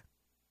smoke.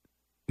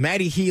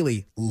 Maddie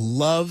Healy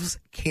loves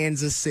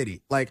Kansas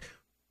City. Like,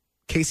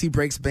 Casey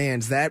Breaks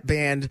Bands. That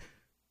band,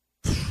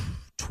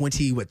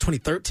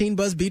 2013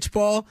 Buzz Beach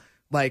Ball.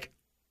 Like,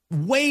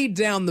 way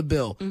down the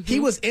bill. He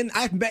was in,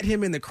 I've met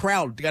him in the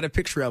crowd. Got a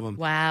picture of him.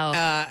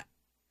 Wow.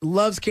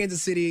 Loves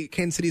Kansas City.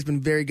 Kansas City's been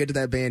very good to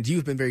that band.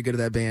 You've been very good to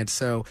that band.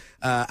 So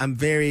I'm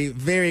very,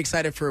 very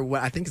excited for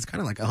what I think is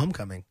kind of like a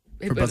homecoming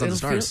for Buzz Under the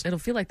Stars. It'll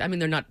feel like, I mean,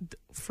 they're not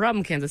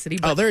from Kansas City.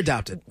 But They're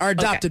adopted. Our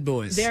adopted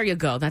boys. There you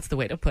go. That's the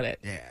way to put it.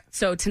 Yeah.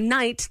 So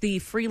tonight, the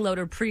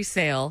freeloader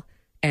pre-sale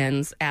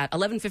ends at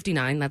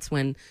 11:59. That's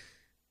when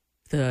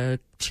the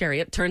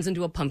chariot turns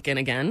into a pumpkin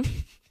again.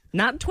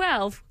 Not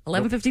 12,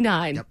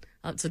 11:59.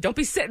 Yep. So don't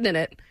be sitting in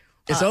it.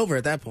 It's over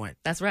at that point.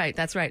 That's right.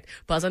 That's right.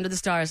 Buzz Under the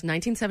Stars,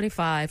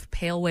 1975,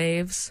 Pale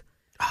Waves.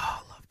 Oh,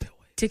 I love Bill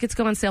Wade. Tickets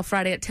go on sale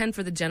Friday at 10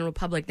 for the general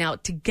public. Now,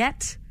 to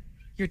get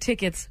your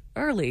tickets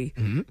early,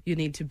 you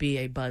need to be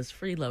a Buzz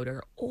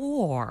freeloader,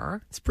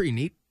 or It's pretty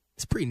neat.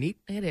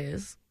 it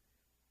is,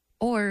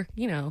 or,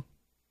 you know,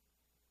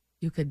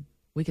 we could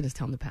just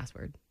tell them the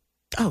password.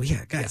 Oh,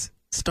 yeah, guys.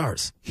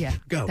 Stars. Yeah.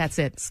 Go. That's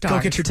it. Stars.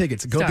 Go get your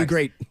tickets. Go be Stars.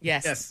 great.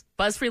 Yes.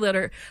 Buzz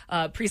Freeloader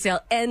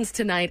pre-sale ends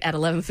tonight at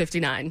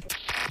 11:59.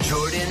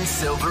 Jordan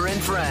Silver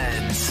and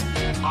Friends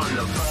on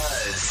the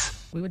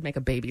Buzz. We would make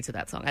a baby to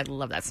that song. I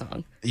love that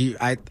song.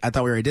 I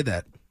thought we already did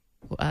that.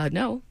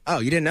 No. Oh,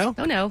 you didn't know?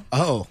 Oh, no.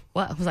 Oh.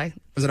 What was I? It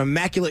was an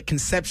immaculate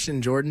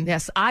conception, Jordan.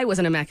 Yes, I was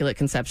an immaculate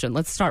conception.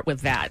 Let's start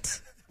with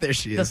that. There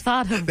she The is.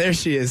 thought of There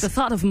she is. the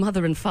thought of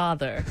mother and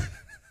father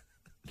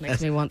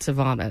makes me want to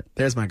vomit.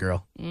 There's my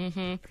girl.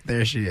 Mm-hmm.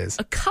 There she is.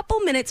 A couple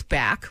minutes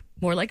back,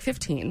 more like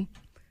 15,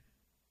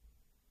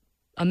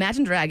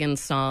 Imagine Dragons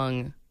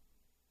song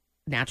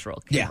Natural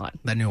came on.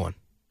 That new one.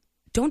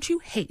 Don't you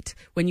hate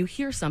when you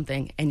hear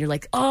something and you're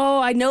like, oh,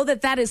 I know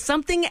that is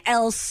something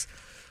else,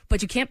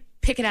 but you can't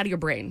pick it out of your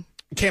brain?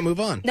 Can't move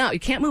on. No, you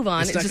can't move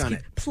on. You're stuck It's just on keep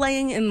it.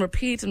 playing and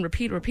repeat and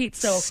repeat and repeat.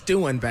 So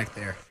Stewing back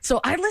there.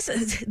 I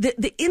listened.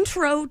 The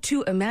intro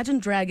to Imagine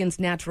Dragons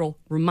Natural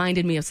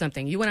reminded me of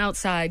something. You went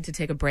outside to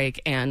take a break,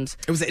 and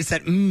It's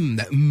that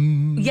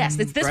yes,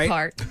 it's this right?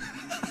 part.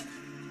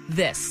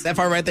 This That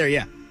part right there,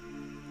 yeah.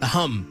 The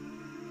hum.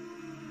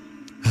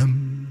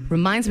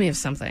 reminds me of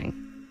something,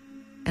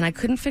 and I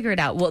couldn't figure it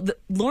out. Well,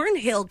 Lauryn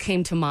Hill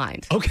came to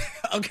mind.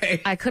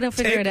 Okay. I couldn't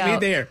figure Take it out.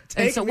 me there.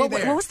 And Take so me what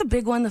there. was the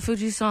big one? The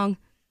Fuji song?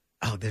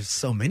 Oh, there's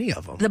so many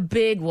of them. The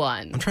big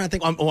one. I'm trying to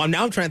think.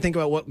 Now I'm trying to think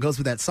about what goes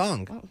with that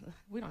song.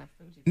 We don't have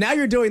Fuji. Now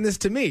you're doing this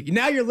to me.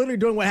 Now you're literally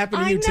doing what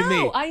happened to you to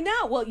me. I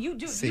know. Well, you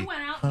do. See. You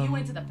went out. You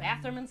went to the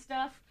bathroom and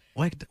stuff.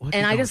 What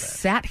And I goes just with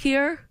sat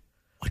here. that?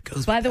 What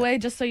goes By with the that? way,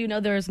 just so you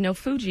know, there is no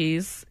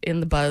Fugees in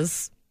the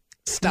Buzz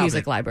Stop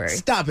music it. library.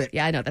 Stop it.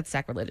 Yeah, I know. That's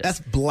sacrilegious. That's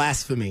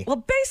blasphemy.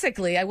 Well,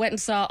 basically, I went and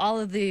saw all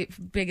of the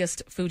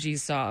biggest Fugees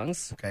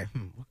songs. Okay.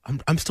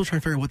 I'm still trying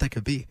to figure out what that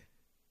could be.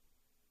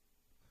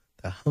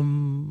 The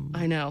hum.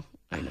 I know.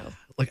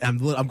 Like I'm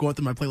going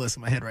through my playlist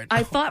in my head right now.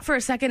 I thought for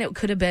a second it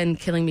could have been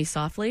Killing Me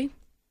Softly.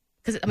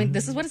 Because, I mean,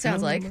 this is what it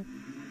sounds like.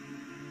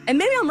 And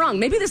maybe I'm wrong.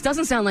 Maybe this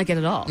doesn't sound like it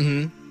at all.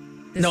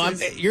 No,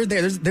 you're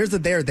there. There's a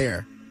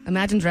there.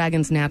 Imagine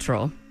Dragons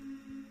Natural.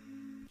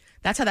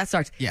 That's how that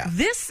starts. Yeah.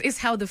 This is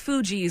how the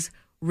Fugees'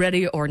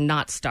 Ready or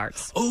Not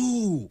starts.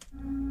 Ooh.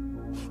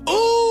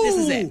 Ooh. This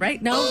is it,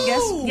 right? No,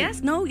 Ooh.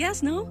 yes, no,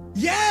 yes, no.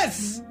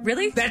 Yes.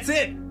 Really? That's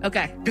it.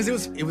 Okay. Because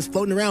it was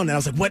floating around, and I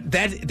was like, "What?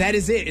 That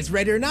is it. It's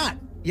Ready or Not."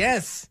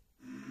 Yes.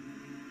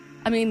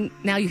 I mean,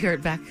 now you hear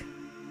it back.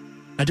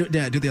 I do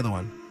the other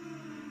one.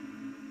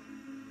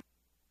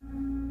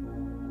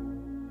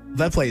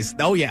 That plays.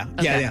 Oh yeah,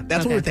 yeah.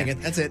 That's what we're thinking.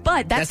 That's it.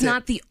 But that's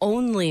not it. the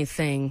only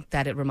thing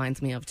that it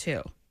reminds me of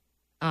too.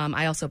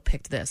 I also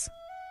picked this.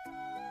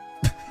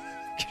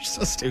 You're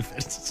so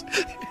stupid.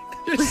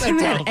 You're so Listen,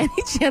 man, dumb.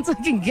 any chance I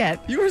can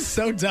get, You were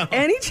so dumb.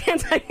 any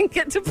chance I can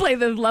get to play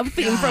the love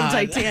theme from God.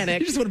 Titanic.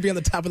 You just want to be on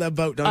the top of that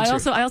boat, don't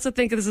you? I also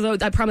think this is.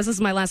 I promise this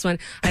is my last one.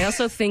 I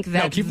also think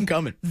that No, keep them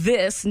coming.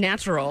 This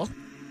natural.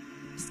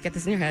 Just get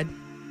this in your head.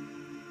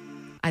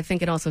 I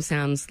think it also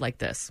sounds like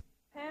this.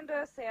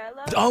 Panda, say I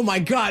love Oh my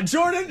God,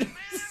 Jordan!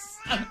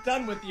 I'm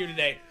done with you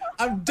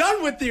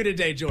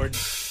today. Jordan.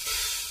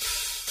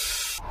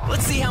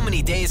 Let's see how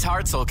many days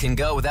Hartzell can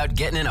go without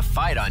getting in a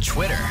fight on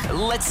Twitter.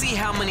 Let's see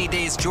how many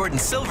days Jordan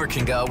Silver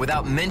can go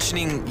without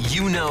mentioning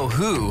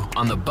you-know-who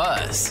on the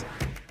buzz.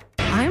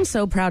 I am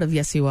so proud of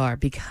Yes You Are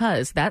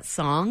because that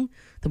song,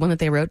 the one that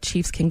they wrote,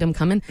 Chiefs Kingdom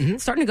Coming,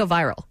 it's starting to go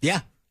viral. Yeah,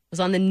 It was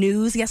on the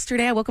news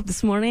yesterday. I woke up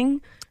this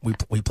morning. we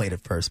played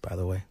it first, by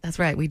the way. That's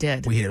right, we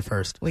did. We hit it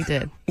first. We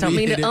did. Don't We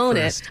mean hit to it own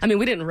first. it. I mean,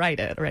 we didn't write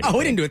it or anything. Oh,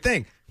 we didn't do a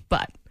thing.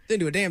 But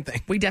Didn't do a damn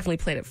thing. we definitely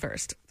played it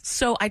first.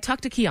 So I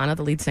talked to Kiana,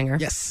 the lead singer.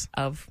 Yes.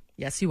 Of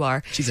Yes You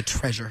Are. She's a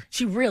treasure.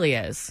 She really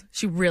is.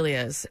 She really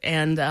is.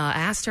 And I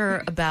asked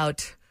her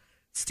about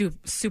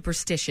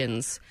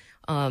superstitions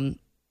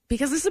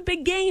because this is a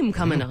big game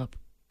coming up.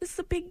 This is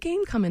a big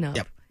game coming up.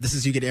 Yep. This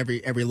is you get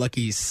every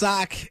lucky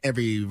sock,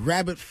 every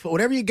rabbit foot,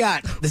 whatever you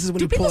got. This is when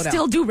Do you pull people it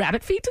still out. do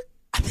rabbit feet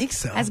I think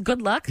so. as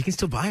good luck? You can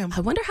still buy them.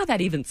 I wonder how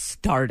that even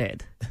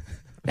started.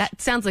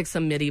 That sounds like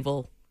some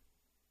medieval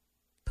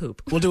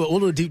poop. We'll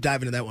do a deep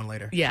dive into that one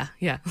later. Yeah.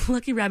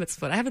 Lucky rabbit's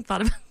foot. I haven't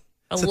thought about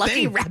a It's a lucky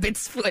thing.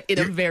 rabbit's foot in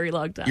a very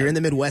long time. You're in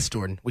the Midwest,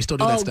 Jordan. We still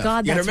do that Oh, stuff.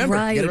 God, you gotta that's remember.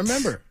 right. You gotta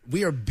remember.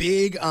 We are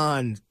big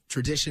on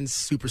traditions,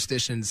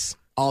 superstitions,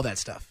 all that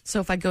stuff. So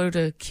if I go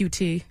to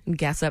QT and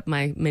gas up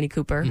my Mini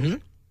Cooper,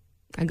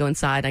 I go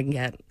inside, I can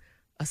get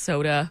a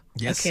soda,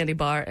 Yes. a candy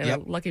bar, and Yep.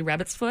 a lucky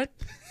rabbit's foot.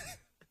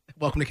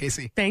 Welcome to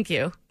KC. Thank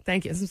you.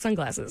 Some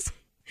sunglasses.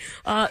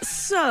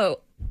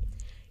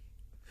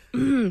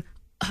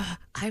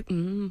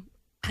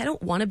 I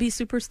don't want to be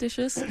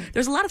superstitious.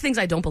 There's a lot of things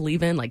I don't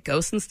believe in, like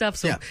ghosts and stuff.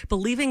 So Yeah.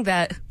 believing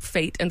that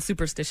fate and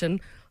superstition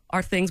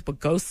are things, but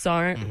ghosts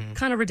aren't,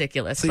 kind of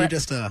ridiculous. So but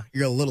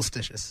you're a little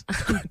stitious,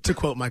 to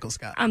quote Michael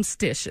Scott. I'm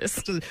stitious.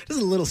 Just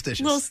a little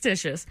stitious. Little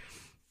stitious.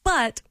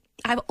 But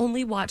I've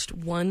only watched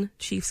one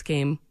Chiefs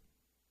game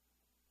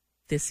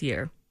this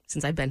year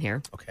since I've been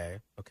here, Okay.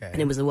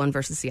 and it was the one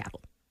versus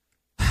Seattle.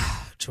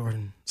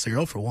 Jordan. So you're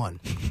 0 for 1.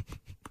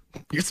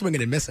 You're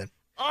swinging and missing.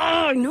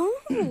 Oh,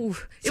 no.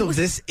 So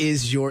this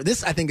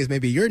I think is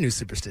maybe your new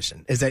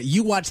superstition, is that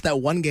you watch that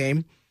one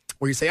game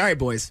where you say, all right,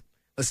 boys,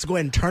 let's go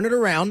ahead and turn it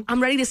around.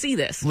 I'm ready to see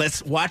this.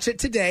 Let's watch it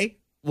today.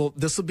 Well,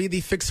 this will be the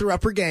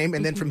fixer-upper game,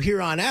 and then from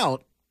here on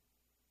out,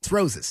 it's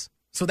roses.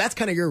 So that's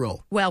kind of your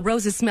role. Well,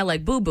 roses smell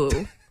like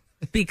boo-boo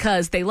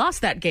because they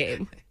lost that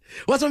game.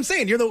 Well, that's what I'm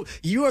saying.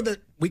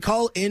 We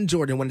call in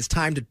Jordan when it's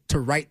time to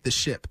right the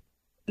ship.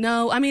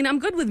 No, I mean, I'm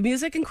good with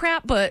music and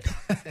crap, but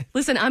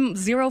listen, I'm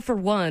 0 for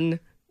 1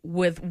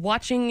 with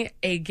watching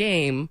a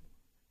game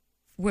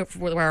where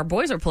our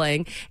boys are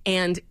playing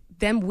and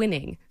them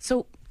winning.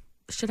 So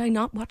should I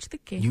not watch the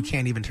game? You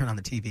can't even turn on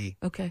the TV.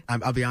 Okay.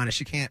 I'll be honest.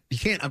 You can't.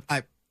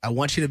 I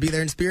want you to be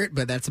there in spirit,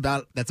 but that's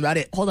about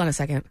it. Hold on a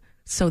second.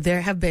 So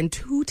there have been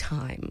 2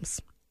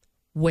 times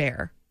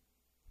where,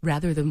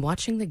 rather than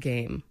watching the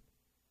game,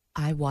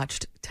 I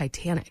watched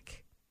Titanic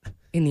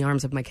in the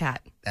arms of my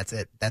cat. That's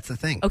it. That's the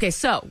thing. Okay,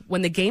 so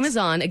when the game is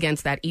on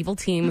against that evil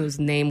team whose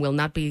name will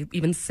not be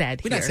even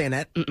said We're here. not saying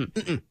that.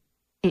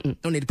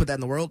 Don't need to put that in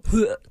the world.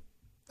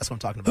 That's what I'm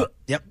talking about.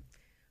 Yep.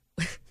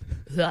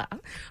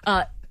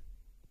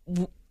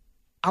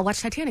 I'll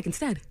watch Titanic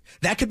instead.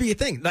 That could be a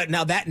thing.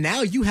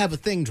 Now you have a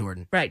thing,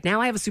 Jordan. Right,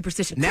 now I have a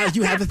superstition. Now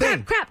you have a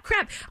thing.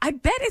 Crap. I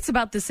bet it's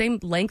about the same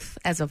length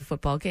as a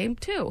football game,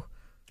 too.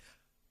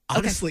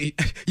 Honestly,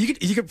 you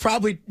could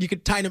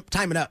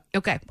time it up.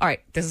 Okay, all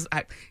right.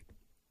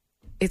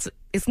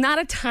 It's not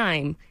a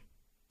time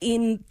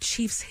in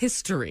Chiefs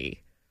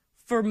history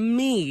for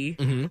me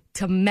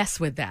to mess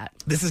with that.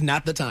 This is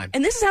not the time.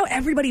 And this is how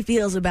everybody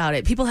feels about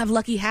it. People have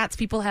lucky hats.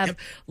 People have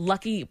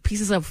lucky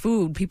pieces of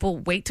food. People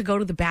wait to go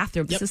to the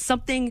bathroom. This is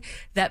something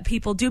that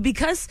people do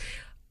because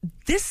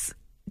just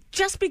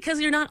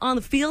because you're not on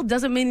the field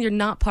doesn't mean you're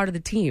not part of the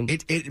team.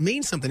 It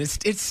means something.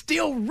 It's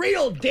still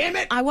real, damn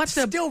it. It's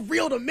still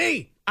real to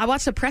me. I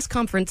watched a press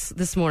conference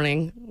this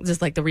morning,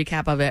 just like the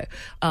recap of it,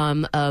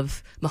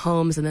 of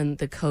Mahomes and then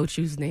the coach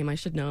whose name I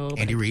should know.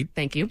 Andy Reid.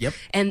 Thank you. Yep.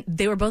 And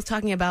they were both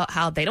talking about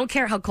how they don't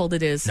care how cold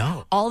it is.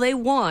 No. All they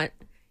want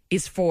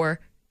is for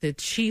the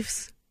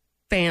Chiefs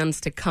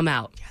fans to come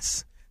out.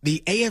 Yes.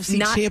 The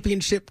AFC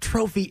Championship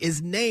trophy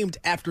is named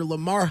after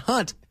Lamar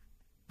Hunt.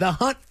 The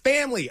Hunt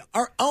family,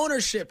 our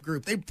ownership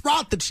group, they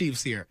brought the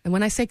Chiefs here. And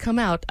when I say come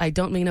out, I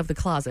don't mean of the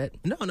closet.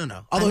 No.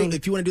 Although,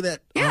 if you want to do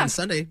that Yeah. on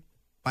Sunday,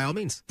 by all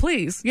means.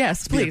 Please,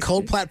 yes, Be please. a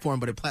cold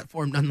platform, but a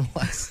platform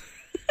nonetheless.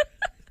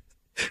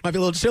 Might be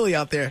a little chilly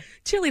out there.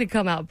 Chilly to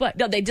come out, but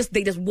no, they just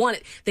want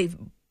it. They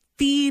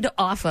feed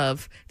off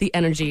of the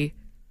energy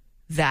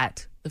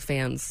that the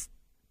fans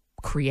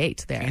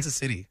create there. Kansas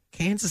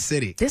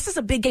City. This is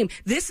a big game.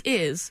 This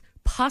is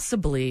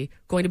possibly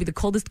going to be the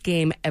coldest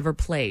game ever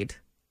played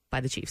by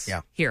the Chiefs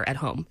here at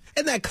home.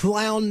 And that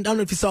clown, I don't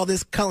know if you saw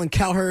this, Colin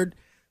Cowherd,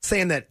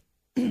 saying that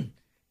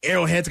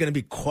Arrowhead's going to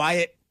be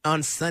quiet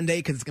on Sunday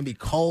because it's going to be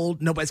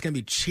cold. Nobody's going to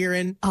be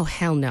cheering. Oh,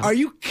 hell no. Are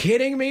you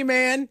kidding me,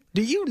 man?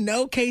 Do you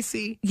know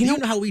KC? Do you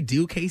know how we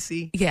do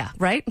KC? Yeah,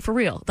 right? For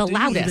real. The Do you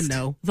loudest. even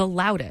know? The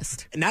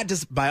loudest. Not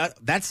just by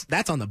that's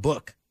on the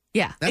book.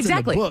 Yeah, That's in the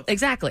exactly. book.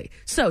 Exactly.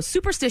 So,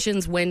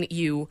 superstitions when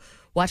you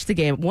watch the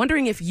game.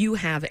 Wondering if you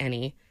have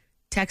any.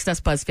 Text us,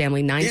 Buzz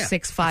Family,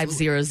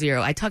 96500.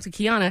 I talked to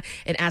Kiana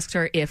and asked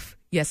her if,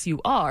 yes,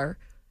 you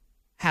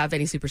have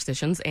any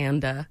superstitions,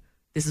 and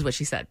this is what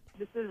she said.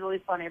 This is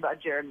really funny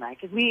about Jared and I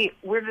because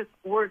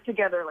we're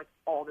together like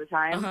all the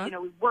time. Uh-huh. You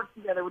know, we work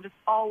together. We're just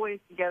always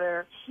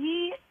together.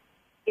 He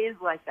is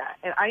like that,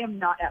 and I am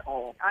not at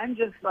all. I'm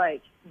just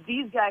like,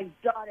 these guys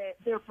got it.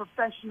 They're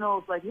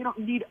professionals. Like, they don't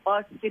need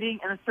us sitting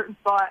in a certain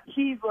spot.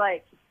 He's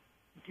like,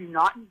 do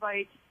not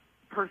invite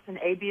person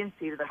A, B, and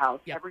C to the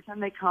house. Yep. Every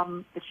time they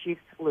come, the Chiefs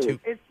lose.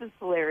 It's just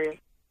hilarious.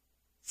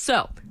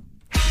 So,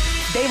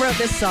 they wrote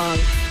this song,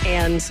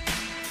 and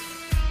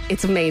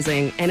it's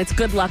amazing, and it's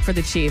good luck for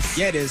the Chiefs.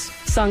 Yeah, it is.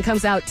 Song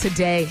comes out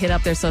today. Hit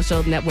up their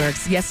social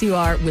networks. Yes, you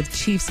are, with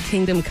Chiefs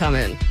Kingdom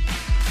coming.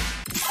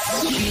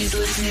 He's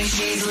listening,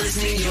 she's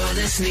listening, you're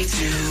listening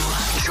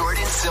to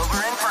Jordan Silver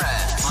and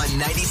Friends on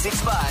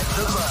 96.5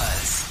 The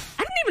Buzz.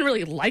 I didn't even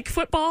really like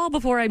football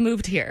before I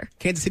moved here.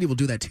 Kansas City will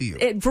do that to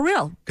you. For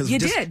real. You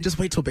did. Just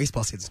wait till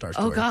baseball season starts.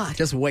 Oh, Jordan. God.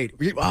 Just wait.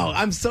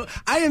 I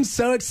am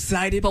so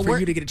excited But for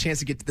you to get a chance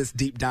to get to this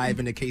deep dive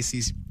into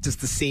KC's,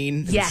 just the scene,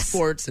 and the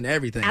sports and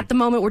everything. At the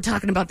moment, we're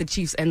talking about the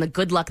Chiefs and the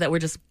good luck that we're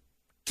just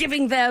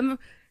giving them,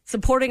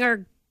 supporting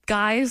our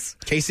guys.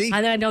 KC?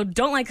 I know,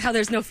 don't like how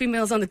there's no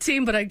females on the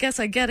team, but I guess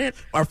I get it.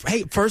 Our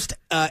first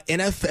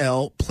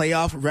NFL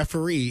playoff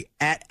referee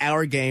at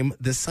our game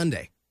this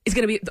Sunday. It's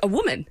going to be a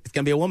woman. It's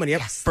going to be a woman, yep.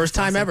 Yes, first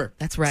time awesome. ever.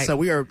 That's right. So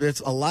there's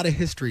a lot of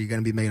history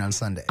going to be made on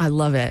Sunday. I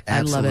love it.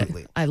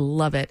 Absolutely. I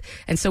love it.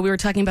 And so we were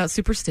talking about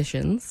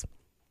superstitions.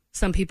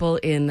 Some people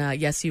in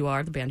Yes You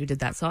Are, the band who did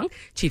that song,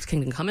 Chiefs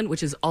Kingdom Coming,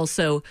 which is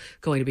also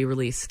going to be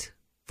released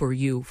for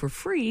you for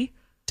free.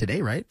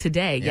 Today, right?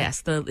 Today,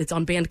 yes. It's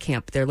on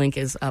Bandcamp. Their link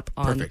is up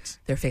on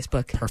their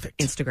Facebook,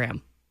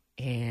 Instagram,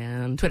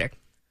 and Twitter.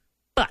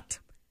 But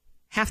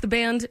half the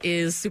band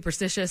is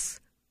superstitious.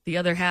 The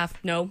other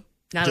half, no,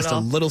 not Just at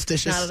all. Just a little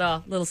stitious? Not at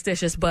all. Little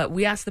stitious. But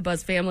we asked the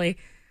Buzz family,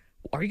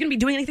 are you going to be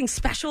doing anything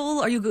special?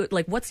 Are you good?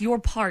 Like, what's your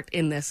part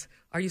in this?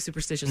 Are you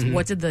superstitious?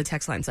 What did the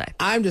text line say?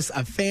 I'm just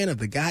a fan of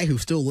the guy who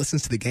still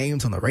listens to the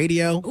games on the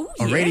radio. Ooh,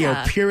 a radio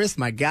purist,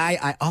 my guy.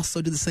 I also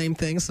do the same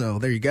thing. So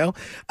there you go.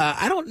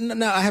 I don't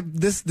know. I have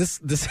this.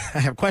 I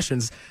have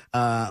questions.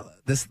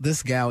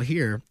 This gal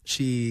here.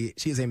 She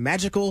is a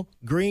magical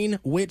green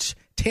witch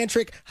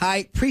tantric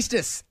high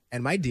priestess.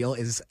 And my deal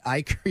is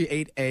I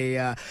create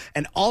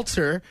an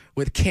altar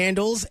with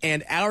candles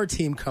and our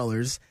team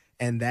colors,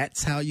 and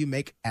that's how you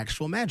make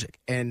actual magic.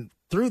 And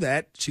through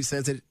that, she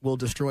says it will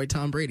destroy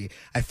Tom Brady.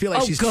 I feel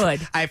like she's good.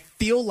 I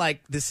feel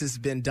like this has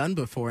been done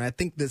before. And I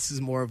think this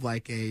is more of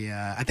like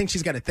I think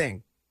she's got a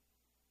thing.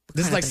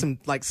 This is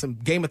like some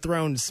Game of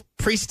Thrones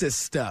priestess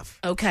stuff.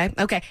 Okay.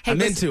 Hey, I'm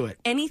into it.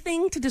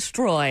 Anything to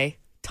destroy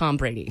Tom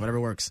Brady. Whatever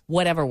works.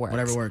 Whatever works.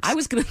 I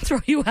was going to throw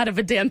you out of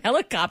a damn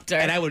helicopter.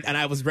 And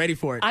I was ready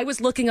for it. I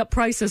was looking up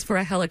prices for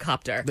a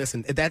helicopter.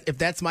 Listen, if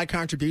that's my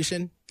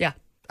contribution, yeah.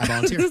 I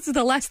volunteer. This is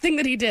the last thing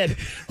that he did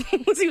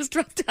was he was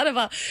dropped out of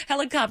a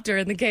helicopter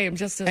in the game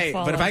just to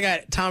fall but off. if I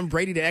got Tom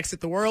Brady to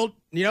exit the world,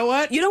 you know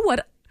what? You know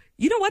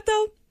what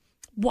though?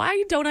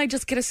 Why don't I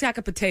just get a sack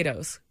of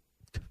potatoes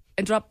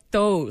and drop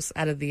those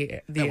out of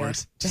the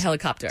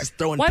helicopter? Just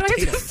throwing Why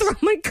potatoes. do I have to throw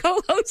my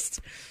co-host?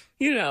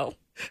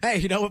 Hey,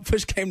 you know what?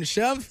 Push came to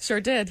shove.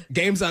 Sure did.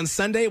 Games on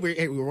Sunday.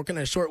 We're working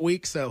a short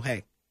week, so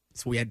hey,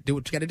 so we had to do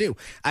what you got to do.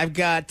 I've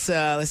got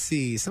let's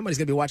see, somebody's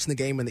gonna be watching the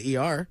game in the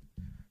ER.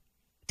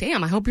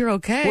 Damn, I hope you're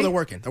okay. Well, they're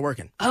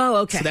working.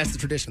 Oh, okay. So that's the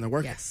tradition. They're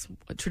working. Yes,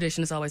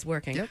 tradition is always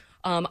working. Yep.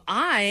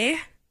 I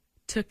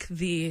took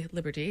the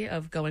liberty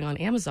of going on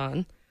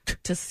Amazon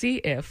to see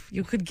if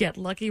you could get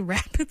Lucky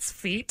Rabbit's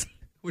feet.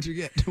 What'd you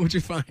get? What'd you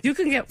find? You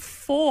can get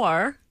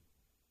 4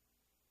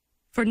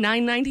 for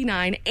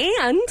 $9.99,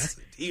 and That's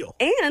a deal.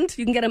 And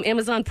you can get them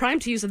Amazon Prime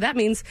to you, so that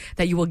means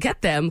that you will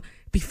get them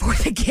before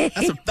the game.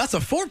 That's a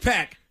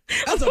 4-pack.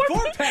 That's a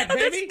 4-pack,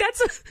 baby.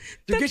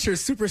 You get your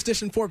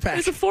superstition 4-pack.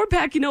 It's a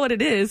 4-pack. You know what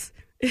it is?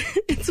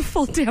 It's a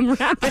full damn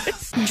rabbit.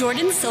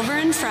 Jordan Silver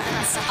and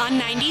Friends on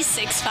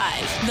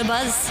 96.5 The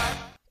Buzz.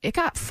 It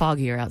got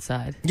foggier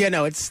outside. Yeah,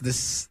 no, it's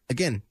this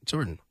again,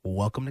 Jordan.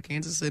 Welcome to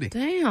Kansas City.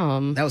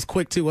 Damn. That was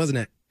quick too, wasn't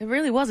it? It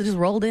really was. It just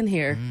rolled in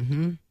here.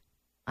 Mm-hmm.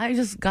 I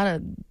just got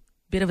a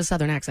bit of a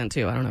southern accent,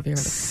 too. I don't know if you heard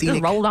it. Scenic.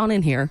 Just rolled on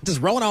in here.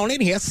 Just rolling on in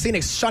here,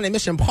 scenic Shawnee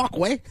Mission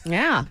Parkway.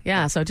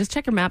 Yeah. So just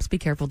check your maps. Be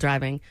careful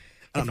driving.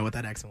 I don't know what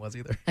that accent was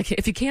either.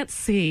 If you can't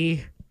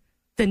see,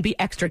 then be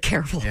extra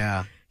careful.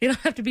 Yeah. You don't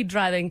have to be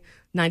driving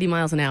 90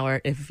 miles an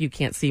hour if you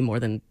can't see more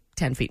than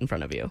 10 feet in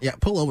front of you. Yeah,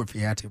 pull over if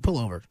you had to. Pull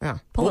over. Oh,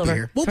 pull we'll over. Be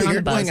here. We'll Turn be on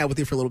here. the We'll buzz. hang out with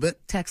you for a little bit.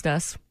 Text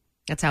us.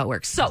 That's how it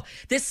works. So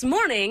this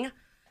morning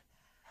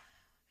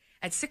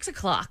at 6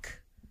 o'clock,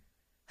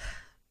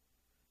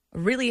 I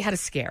really had a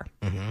scare.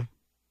 Mm-hmm.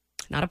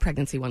 Not a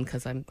pregnancy one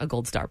because I'm a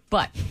gold star,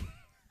 but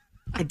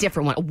a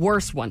different one, a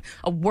worse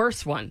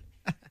one.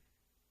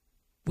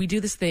 We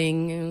do this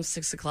thing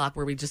 6 o'clock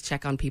where we just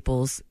check on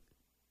people's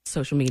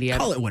social media.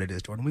 Call it what it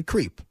is, Jordan. We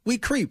creep. We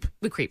creep.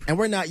 And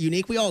we're not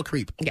unique. We all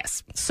creep.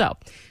 Yes. So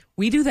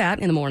we do that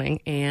in the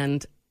morning,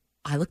 and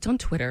I looked on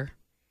Twitter,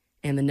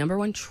 and the number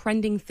one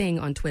trending thing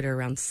on Twitter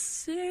around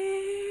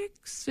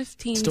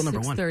 6:15, Still number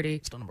one.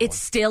 6:30. Still number It one.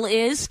 still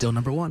is? Still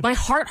number one. My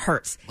heart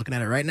hurts. Looking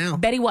at it right now.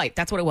 Betty White.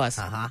 That's what it was.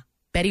 Uh-huh.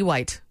 Betty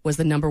White was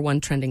the number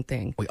one trending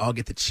thing. We all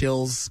get the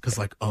chills because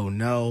like, oh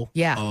no.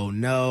 Yeah. Oh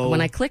no.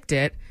 When I clicked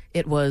it,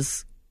 it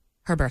was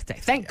her birthday.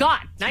 Thank God.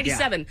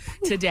 97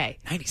 today.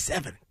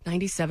 97.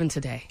 97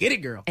 today. Get it,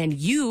 girl. And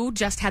you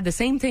just had the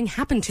same thing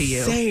happen to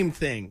you. Same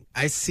thing.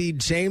 I see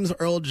James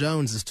Earl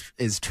Jones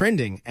is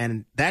trending,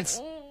 and that's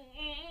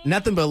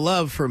nothing but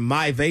love for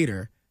my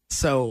Vader.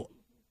 So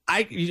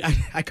I couldn't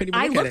even look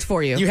I at looked it.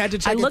 for you. You had to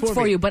check I looked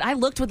for me. you, but I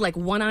looked with like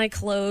one eye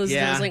closed. Yeah.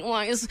 And I was like,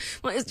 why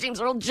is James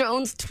Earl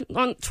Jones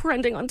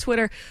trending on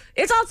Twitter?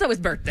 It's also his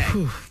birthday.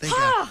 Thank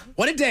God.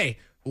 What a day.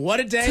 What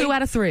a day. 2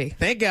 out of 3.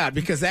 Thank God,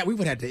 because that we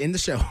would have to end the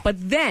show. But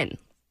then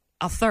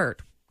a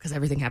third, because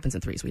everything happens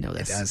in threes. We know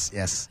this. It does,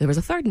 yes. There was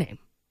a third name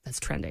that's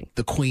trending.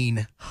 The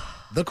Queen.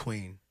 The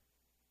Queen.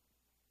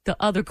 The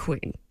other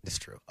queen. It's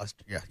true.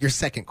 Yeah, your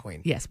second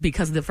queen. Yes,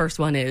 because the first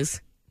one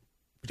is,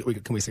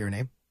 Can we say her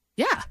name?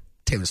 yeah.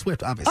 Taylor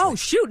Swift, obviously. Oh,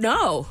 shoot,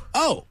 no.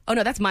 Oh, Oh,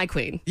 no, that's my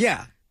queen.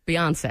 yeah.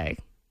 Beyonce.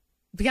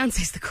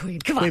 Beyonce's the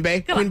queen. Come on. Queen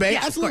Bey? Come Queen on. Bey? Yeah,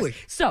 of Absolutely.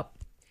 course. So,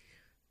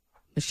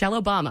 Michelle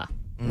Obama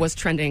was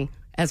trending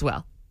as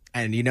well.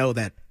 And you know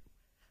that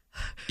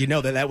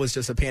was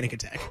just a panic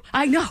attack.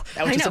 I know.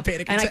 That was I just know. a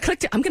panic And I attack.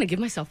 clicked it. I'm going to give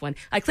myself one.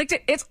 I clicked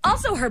it. It's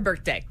also her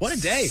birthday. What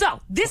a day. So,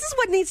 this is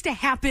what needs to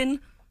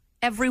happen.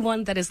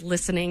 Everyone that is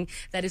listening,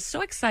 that is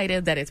so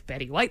excited that it's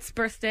Betty White's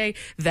birthday,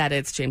 that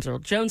it's James Earl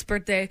Jones'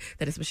 birthday,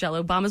 that it's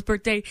Michelle Obama's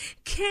birthday,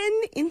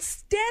 can,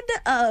 instead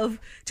of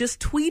just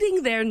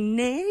tweeting their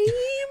name,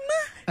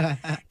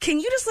 can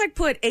you just like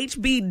put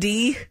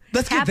HBD,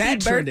 Let's get happy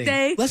that trending.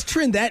 birthday, Let's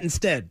trend that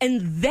instead.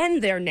 and then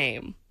their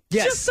name?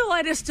 Yes. Just so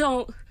I just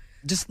don't.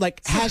 Just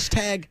like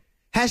hashtag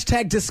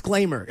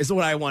disclaimer is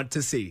what I want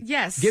to see.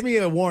 Yes. Give me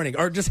a warning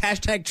or just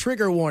hashtag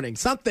trigger warning,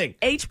 something.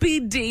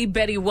 HBD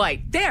Betty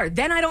White. There.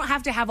 Then I don't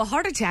have to have a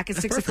heart attack at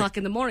 6 perfect. o'clock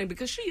in the morning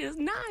because she is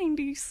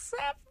 97.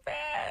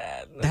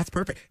 That's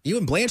perfect. You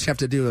and Blanche have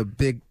to do a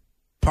big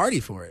party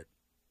for it.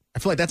 I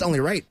feel like that's only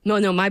right. No,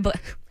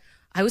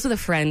 I was with a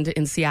friend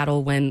in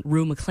Seattle when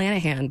Rue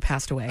McClanahan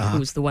passed away, who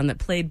was the one that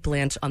played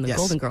Blanche on the Yes.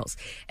 Golden Girls.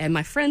 And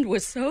my friend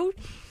was so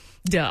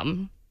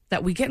dumb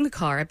that we get in the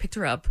car, I picked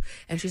her up,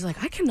 and she's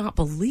like, I cannot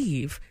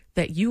believe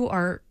that you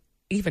are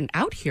even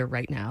out here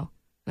right now.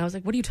 And I was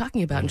like, what are you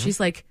talking about? And she's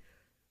like,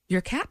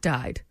 your cat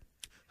died.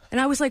 And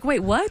I was like,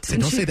 wait, what?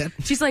 And don't say that.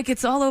 She's like,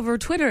 it's all over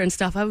Twitter and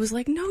stuff. I was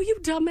like, no, you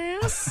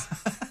dumbass.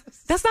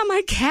 That's not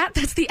my cat.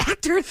 That's the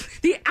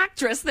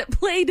actress that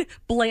played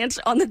Blanche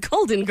on the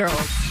Golden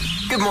Girls.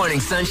 Good morning,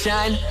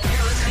 sunshine.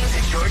 You're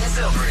listening to Jordan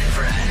Silver and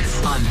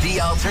Friends on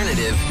The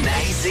Alternative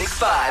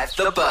 96.5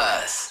 The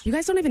Buzz. You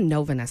guys don't even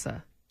know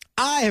Vanessa.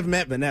 I have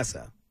met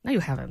Vanessa. No,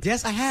 you haven't.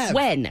 Yes, I have.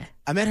 When?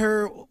 I met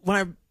her when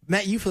I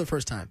met you for the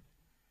first time.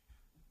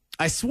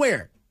 I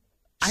swear.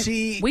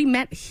 We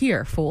met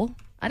here, fool.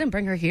 I didn't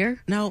bring her here.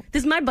 No.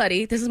 This is my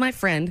buddy. This is my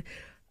friend.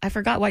 I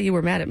forgot why you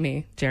were mad at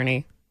me,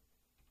 Journey.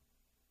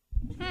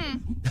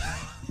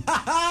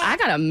 I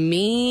got a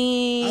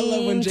mean I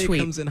love when Jay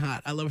tweet. comes in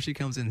hot. I love when she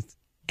comes in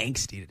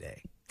angsty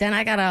today. Then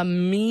I got a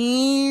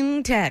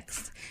mean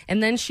text.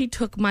 And then she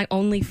took my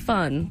only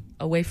fun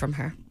away from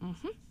her.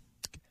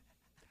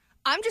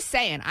 I'm just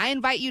saying, I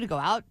invite you to go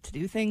out to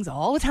do things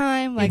all the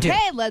time. Like, do.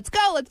 hey, let's go,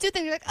 let's do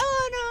things. You're like,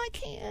 oh, no, I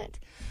can't.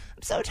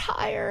 I'm so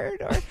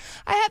tired. Or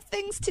I have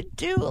things to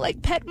do,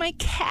 like pet my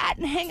cat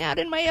and hang out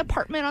in my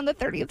apartment on the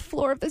 30th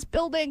floor of this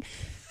building.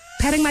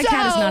 Petting my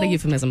cat is not a So-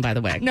 euphemism, by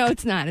the way. No,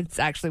 it's not. It's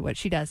actually what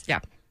she does.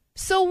 Yeah.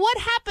 So what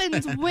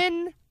happens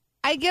when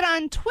I get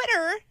on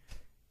Twitter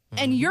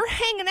and you're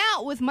hanging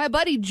out with my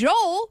buddy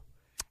Joel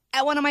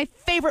at one of my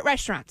favorite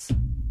restaurants?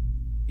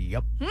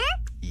 Yep.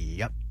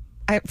 Yep.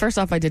 First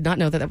off, I did not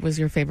know that was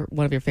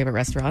one of your favorite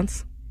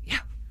restaurants. Yeah.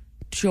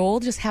 Joel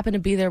just happened to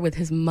be there with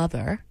his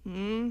mother.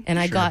 And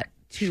I got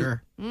to...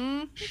 Sure.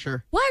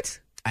 Sure. What?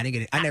 I didn't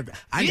get it.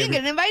 I You didn't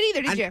get an invite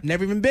either, did you?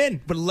 Never even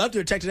been. But I'd love to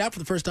have checked it out for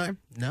the first time.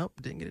 Nope,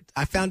 didn't get it.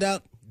 I found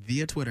out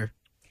via Twitter.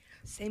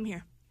 Same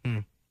here.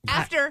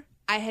 After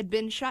I had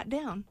been shot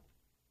down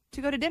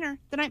to go to dinner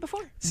the night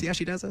before. See how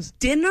she does this?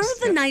 Dinner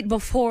the night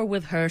before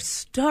with her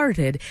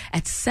started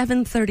at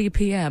 7:30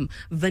 p.m.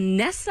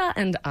 Vanessa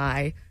and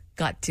I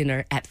got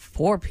dinner at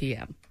 4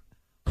 p.m.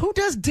 Who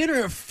does dinner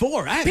at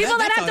 4? People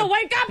that have to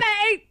wake up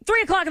at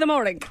 3 o'clock in the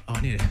morning. Oh,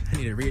 I need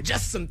to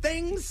readjust some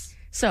things.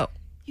 So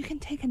You can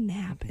take a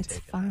nap. It's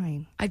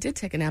fine. I did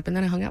take a nap, and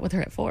then I hung out with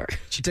her at 4.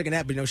 She took a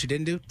nap, but you know what she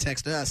didn't do?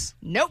 Text us.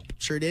 Nope.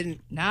 Sure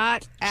didn't.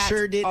 Not at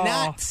Sure did all.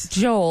 not.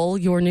 Joel,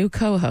 your new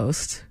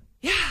co-host.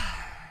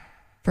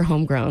 For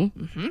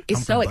Homegrown,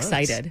 is so Homegrown Buds.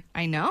 excited.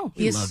 I know.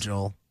 We love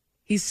Joel.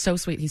 He's so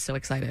sweet. He's so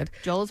excited.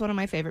 Joel is one of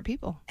my favorite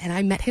people. And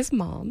I met his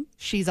mom,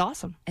 She's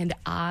awesome. and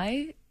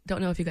I don't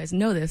know if you guys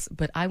know this,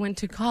 but I went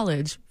to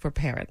college for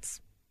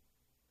parents.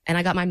 And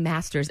I got my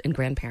master's in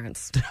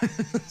grandparents.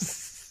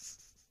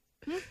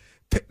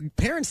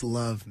 Parents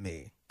love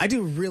me. I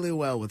do really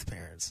well with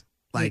parents.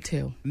 Like,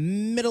 too.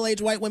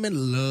 Middle-aged white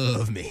women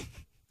love me.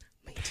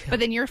 Me too. But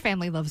then your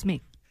family loves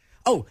me.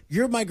 Oh,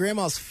 you're my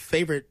grandma's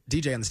favorite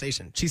DJ on the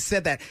station. She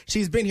said that.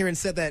 She's been here and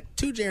said that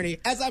to Jeremy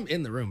as I'm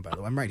in the room, by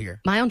the way. I'm right here.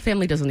 My own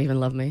family doesn't even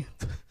love me.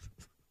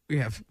 We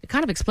have. It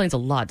kind of explains a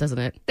lot, doesn't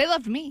it? They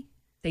loved me.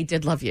 They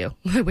did love you.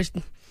 I wish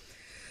that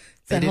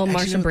did. whole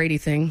Actually, Marsha no. Brady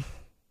thing.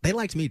 They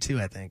liked me too,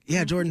 I think.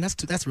 Yeah, Jordan,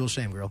 that's a real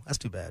shame, girl. That's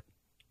too bad.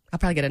 I'll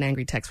probably get an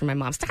angry text from my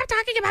mom. Stop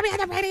talking about me on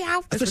the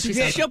radio. That's what she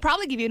said. She'll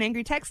probably give you an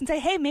angry text and say,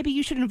 hey, maybe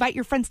you should invite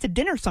your friends to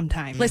dinner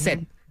sometime.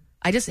 Listen,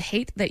 I just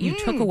hate that you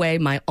took away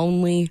my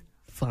only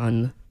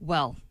fun.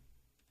 Well,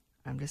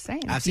 I'm just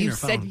saying. I've if seen you her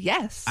phone. said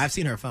yes. I've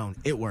seen her phone.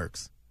 It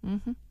works.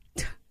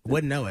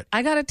 Wouldn't know it.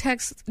 I got a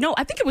text. No,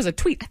 I think it was a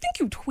tweet. I think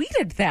you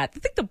tweeted that. I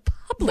think the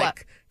public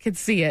What? could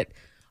see it.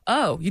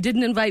 Oh, you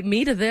didn't invite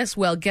me to this?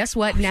 Well, guess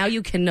what? Now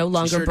you can no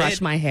longer sure brush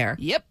did. my hair.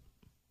 Yep.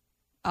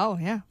 Oh,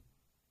 yeah.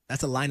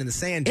 That's a line in the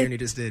sand Journey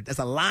just did. That's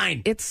a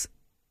line.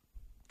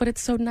 But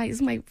it's so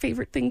nice. My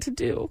favorite thing to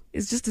do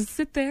is just to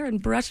sit there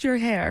and brush your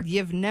hair.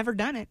 You've never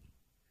done it.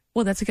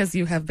 Well, that's because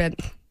you have been.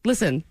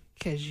 Listen,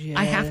 Because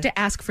I have to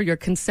ask for your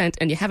consent,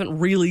 and you haven't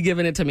really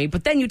given it to me.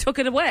 But then you took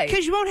it away.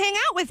 Because you won't hang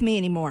out with me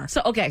anymore.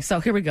 So okay, so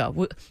here we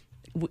go.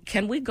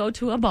 Can we go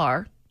to a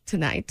bar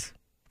tonight?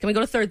 Can we go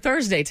to Third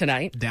Thursday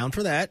tonight? Down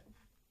for that.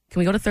 Can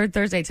we go to Third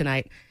Thursday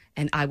tonight?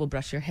 And I will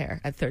brush your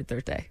hair at Third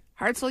Thursday.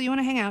 Hartzell, you want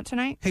to hang out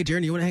tonight? Hey,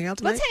 Journey, you want to hang out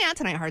tonight? Let's hang out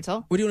tonight,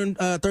 Hartzell. We're doing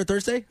Third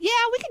Thursday? Yeah,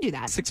 we can do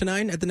that. 6 to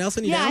 9 at the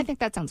Nelson? You Yeah, down? I think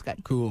that sounds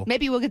good. Cool.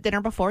 Maybe we'll get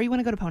dinner before. You want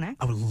to go to Ponack?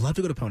 I would love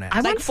to go to Ponack. I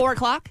Like want 4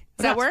 o'clock?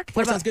 Does that work?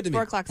 What sounds good to me.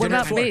 4 o'clock. What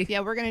about dinner. me?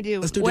 Yeah, we're going to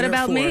do. Let's do What dinner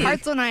at about 4. me?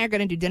 Hartzell and I are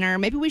going to do dinner.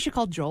 Maybe we should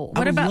call Joel. I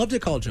would about- love to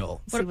call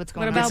Joel. See what's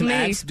going what on. about Some me?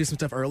 abs, do some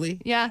stuff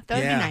early. Yeah, that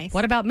would Yeah. be nice.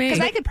 What about me?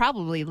 Because I could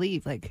probably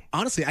leave. Like,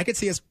 Honestly, I could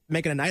see us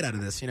making a night out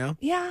of this, you know?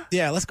 yeah,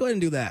 Yeah, let's go ahead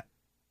and do that.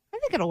 I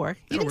think it'll work.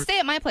 You It'll can work. stay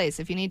at my place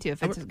if you need to,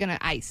 if it's going to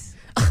ice.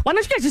 Why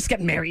don't you guys just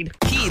get married?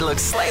 He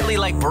looks slightly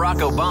like Barack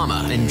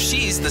Obama, and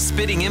she's the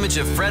spitting image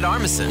of Fred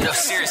Armisen. No,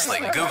 seriously,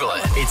 Google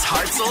it. It's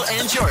Hartzell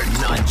and Jordan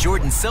on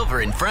Jordan Silver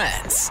and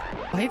Friends.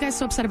 Why are you guys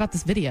so upset about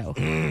this video?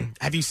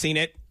 Have you seen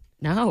it?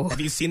 No.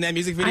 Have you seen that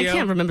music I video?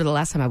 can't remember the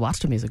last time I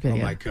watched a music Oh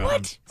video. my God.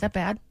 What? Is that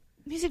bad?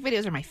 Music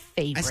videos are my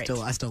favorite. I still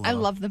love I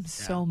them. love them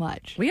so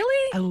much.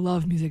 Really? I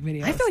love music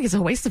videos. I feel like it's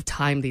a waste of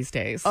time these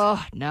days.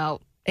 Oh, no.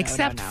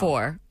 except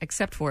for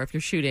if you're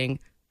shooting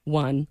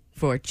one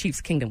for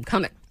Chiefs Kingdom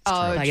Coming. Oh,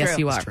 I guess true.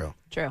 you are. It's true.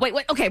 True.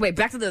 Wait,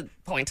 back to the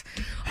point.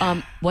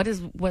 What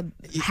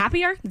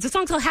Happier? It's a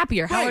song called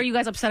Happier. How Right. are you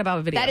guys upset about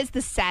a video? That is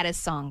the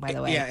saddest song, by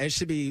the way. Yeah, it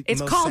should be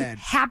it's most called sad.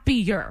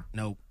 Happier.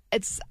 No.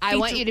 I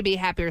want you to be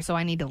happier, so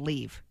I need to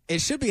leave.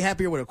 It should be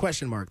happier with a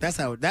question mark. That's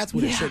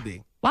what it should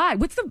be. Why?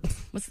 What's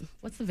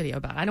the video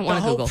about? I don't The want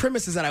to whole Google.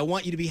 premise is that I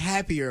want you to be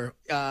happier.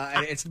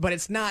 But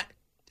it's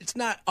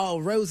not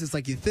all roses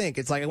like you think.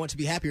 It's like I want to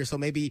be happier, so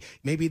maybe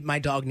my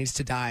dog needs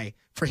to die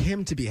for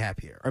him to be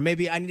happier, or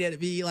maybe I need to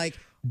be like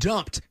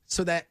dumped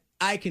so that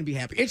I can be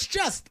happy. It's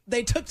just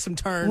they took some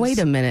turns. Wait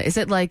a minute. Is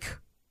it like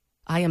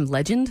I Am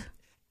Legend?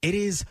 It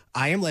is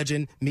I Am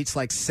Legend meets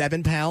like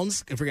 7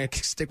 pounds. If we're gonna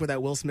stick with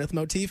that Will Smith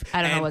motif,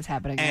 I don't know what's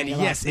happening now. And You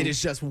yes, lost me. it is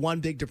just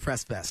one big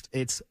depressed fest.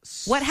 It's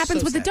What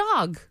happens so with sad. the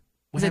dog?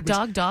 Is it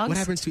dogs? What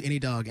happens to any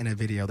dog in a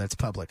video that's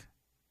public?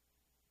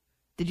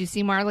 Did you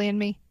see Marley and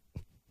Me?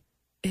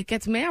 It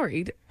gets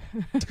married.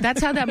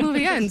 That's how that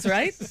movie ends,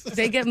 right?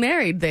 They get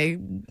married. They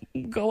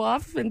go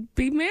off and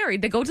be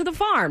married. They go to the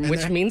farm,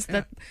 which means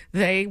that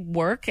they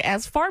work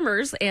as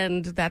farmers,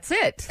 and that's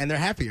it. And they're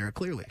happier,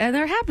 clearly. And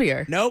they're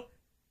happier Nope.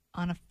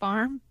 On a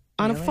farm?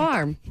 on a Really?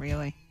 farm.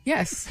 Really?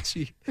 Yes.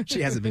 She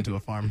hasn't been to a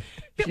farm.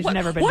 She's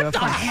never been to a What the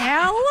farm.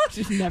 hell?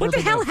 never What the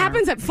been to hell a farm.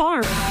 happens at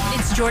farms?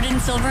 It's Jordan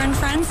Silver and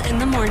Friends in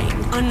the morning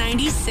on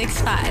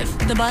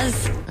 96.5 The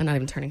Buzz. I'm not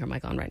even turning her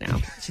mic on right now.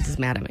 She's just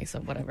mad at me, so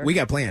whatever. We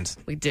got plans.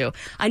 We do.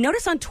 I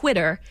noticed on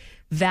Twitter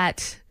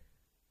that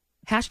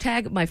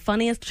hashtag my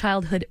funniest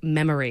childhood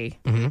memory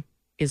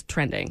is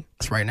trending.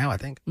 It's right now, I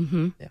think.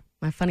 Yeah.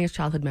 My funniest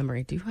childhood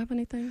memory. Do you have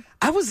anything?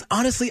 I was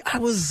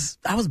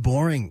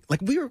boring. Like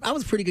I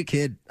was a pretty good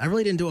kid. I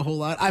really didn't do a whole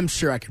lot. I'm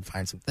sure I could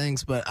find some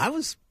things, but I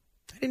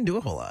didn't do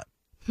a whole lot.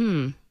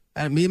 Me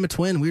and my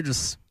twin, we were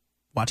just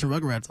Watching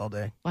Rugrats all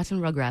day. Watching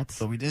Rugrats.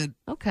 That's what we did.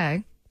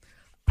 Okay.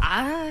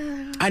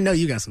 I know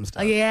you got some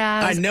stuff.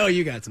 Yeah. I know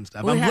you got some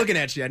stuff. I'm looking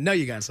at you. I know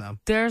you got some.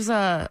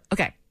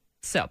 Okay.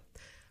 So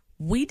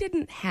we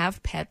didn't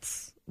have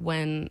pets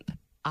when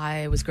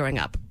I was growing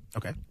up.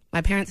 Okay.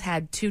 My parents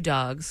had 2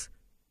 dogs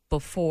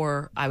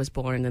before I was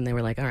born, and they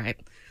were like, all right,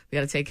 we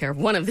got to take care of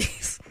one of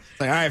these.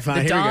 Like, all right, fine.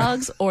 The here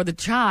dogs or the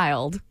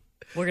child.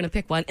 We're going to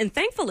pick one. And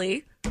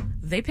thankfully,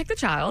 they picked the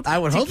child. I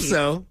would hope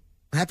so.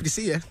 I'm happy to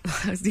see you.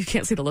 You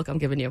can't see the look I'm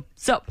giving you.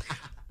 So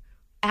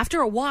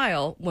after a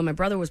while, when my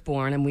brother was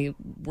born and we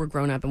were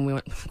grown up and we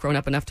were grown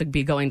up enough to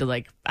be going to,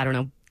 like, I don't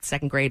know,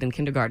 second grade and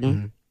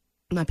kindergarten,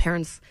 my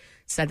parents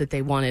said that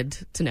they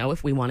wanted to know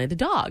if we wanted a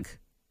dog.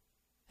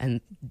 And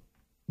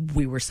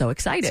we were so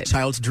excited. It's a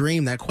child's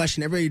dream, that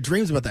question. Everybody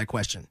dreams about that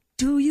question.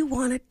 Do you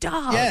want a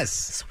dog? Yes.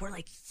 So we're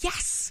like,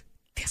 yes,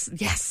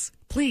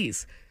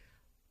 please.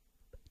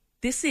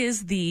 This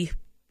is the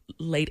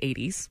late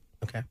 80s.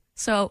 Okay.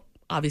 So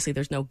obviously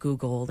there's no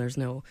Google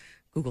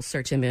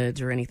search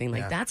image or anything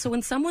like that. So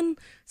when someone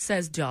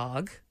says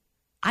dog,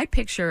 I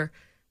picture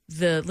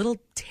the little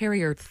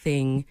terrier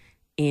thing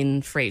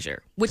in Frasier,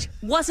 which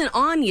wasn't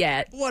on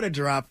yet. What a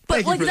drop.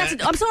 But Thank you like for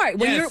that. I'm sorry.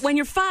 When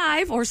you're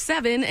 5 or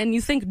 7 and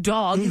you think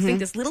dog, you think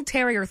this little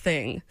terrier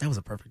thing. That was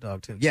a perfect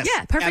dog too. Yes.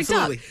 Yeah, perfect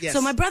absolutely. dog. Yes.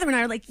 So my brother and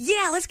I are like,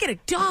 yeah, let's get a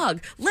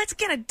dog. Let's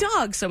get a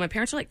dog. So my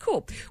parents are like,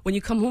 cool. When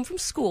you come home from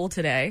school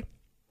today,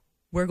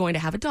 we're going to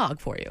have a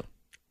dog for you.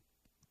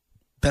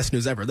 Best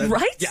news ever.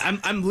 Right? Yeah,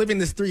 I'm living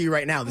this through you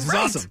right now. This is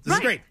awesome. This is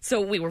great.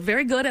 So we were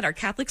very good at our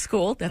Catholic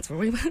school. That's where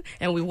we went.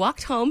 And we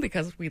walked home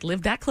because we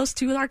lived that close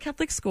to our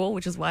Catholic school,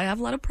 which is why I have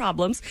a lot of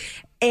problems.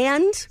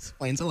 And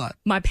Explains a lot.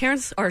 my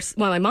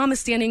mom is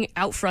standing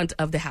out front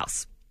of the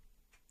house.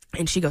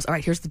 And she goes, all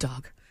right, here's the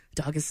dog.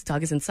 Dog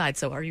is inside.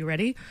 So are you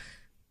ready?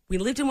 We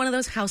lived in one of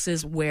those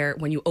houses where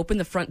when you open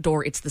the front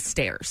door, it's the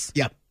stairs.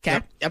 Yep.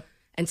 Okay. Yep.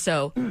 And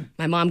so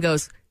my mom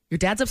goes, your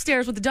dad's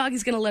upstairs with the dog.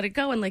 He's going to let it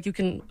go. And like, you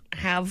can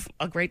have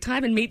a great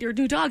time and meet your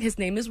new dog. His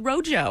name is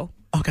Rojo.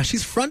 Oh gosh,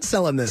 she's front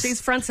selling this.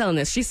 She's front selling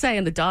this. She's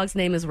saying the dog's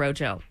name is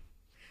Rojo.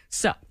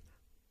 So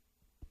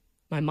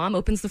my mom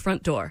opens the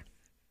front door.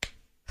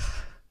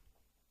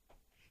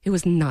 It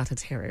was not a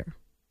terrier.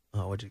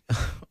 Oh, what'd you?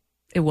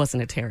 It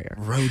wasn't a terrier.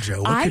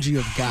 Rojo. What could you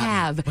have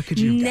gotten? What could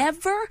you have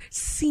never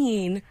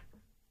seen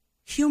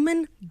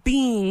human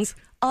beings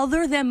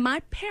other than my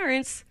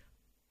parents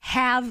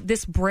have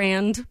this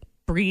breed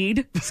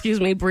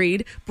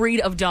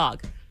of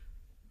dog.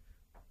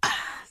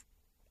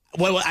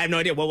 What? I have no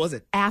idea. What was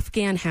it?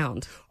 Afghan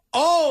hound.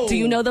 Oh. Do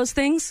you know those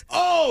things?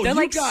 Oh, they're you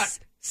like got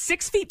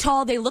 6 feet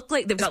tall. They look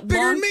like they've got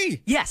bigger long. than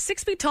me. Yeah,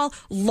 6 feet tall,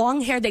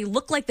 long hair. They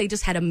look like they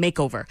just had a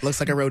makeover.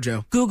 Looks like a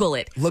Rojo. Google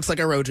it. Looks like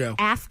a Rojo.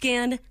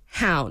 Afghan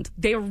hound.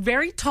 They are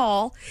very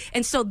tall,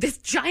 and so this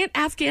giant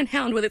Afghan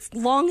hound with its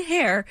long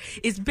hair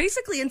is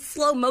basically in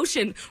slow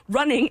motion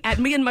running at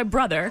me and my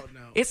brother. Oh,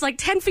 no. It's like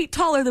 10 feet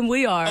taller than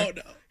we are. Oh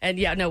no. And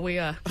yeah, no, we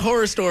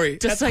horror story.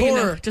 Just That's so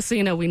horror.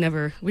 you know, we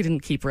didn't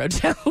keep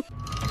Rojo.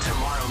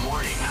 Tomorrow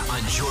morning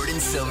on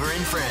Jordan Silver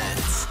and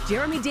Friends.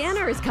 Jeremy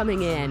Danner is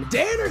coming in.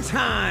 Danner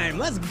time.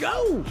 Let's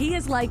go. He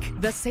is like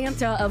the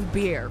Santa of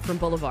beer from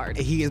Boulevard.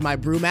 He is my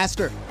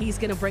brewmaster. He's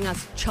going to bring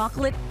us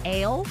chocolate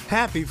ale,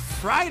 Happy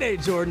Friday,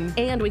 Jordan.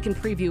 and we can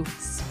preview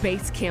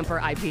Space Camper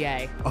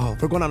IPA. Oh,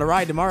 we're going on a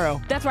ride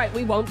tomorrow. That's right,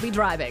 we won't be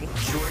driving.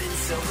 Jordan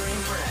Silver and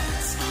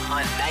Friends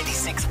on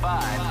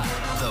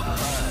 96.5 The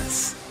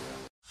Buzz.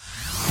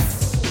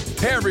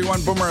 Hey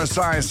everyone, Boomer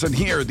Esiason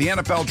here. The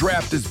NFL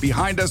Draft is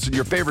behind us and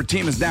your favorite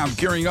team is now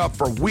gearing up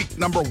for week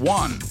number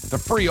 1. The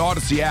free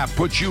Odyssey app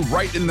puts you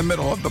right in the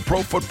middle of the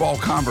pro football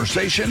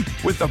conversation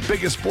with the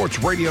biggest sports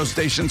radio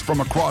stations from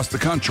across the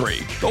country.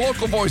 The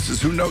local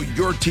voices who know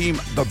your team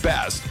the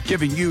best,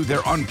 giving you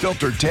their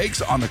unfiltered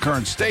takes on the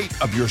current state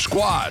of your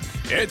squad.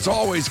 It's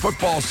always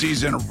football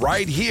season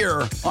right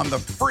here on the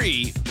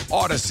free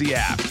Odyssey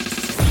app.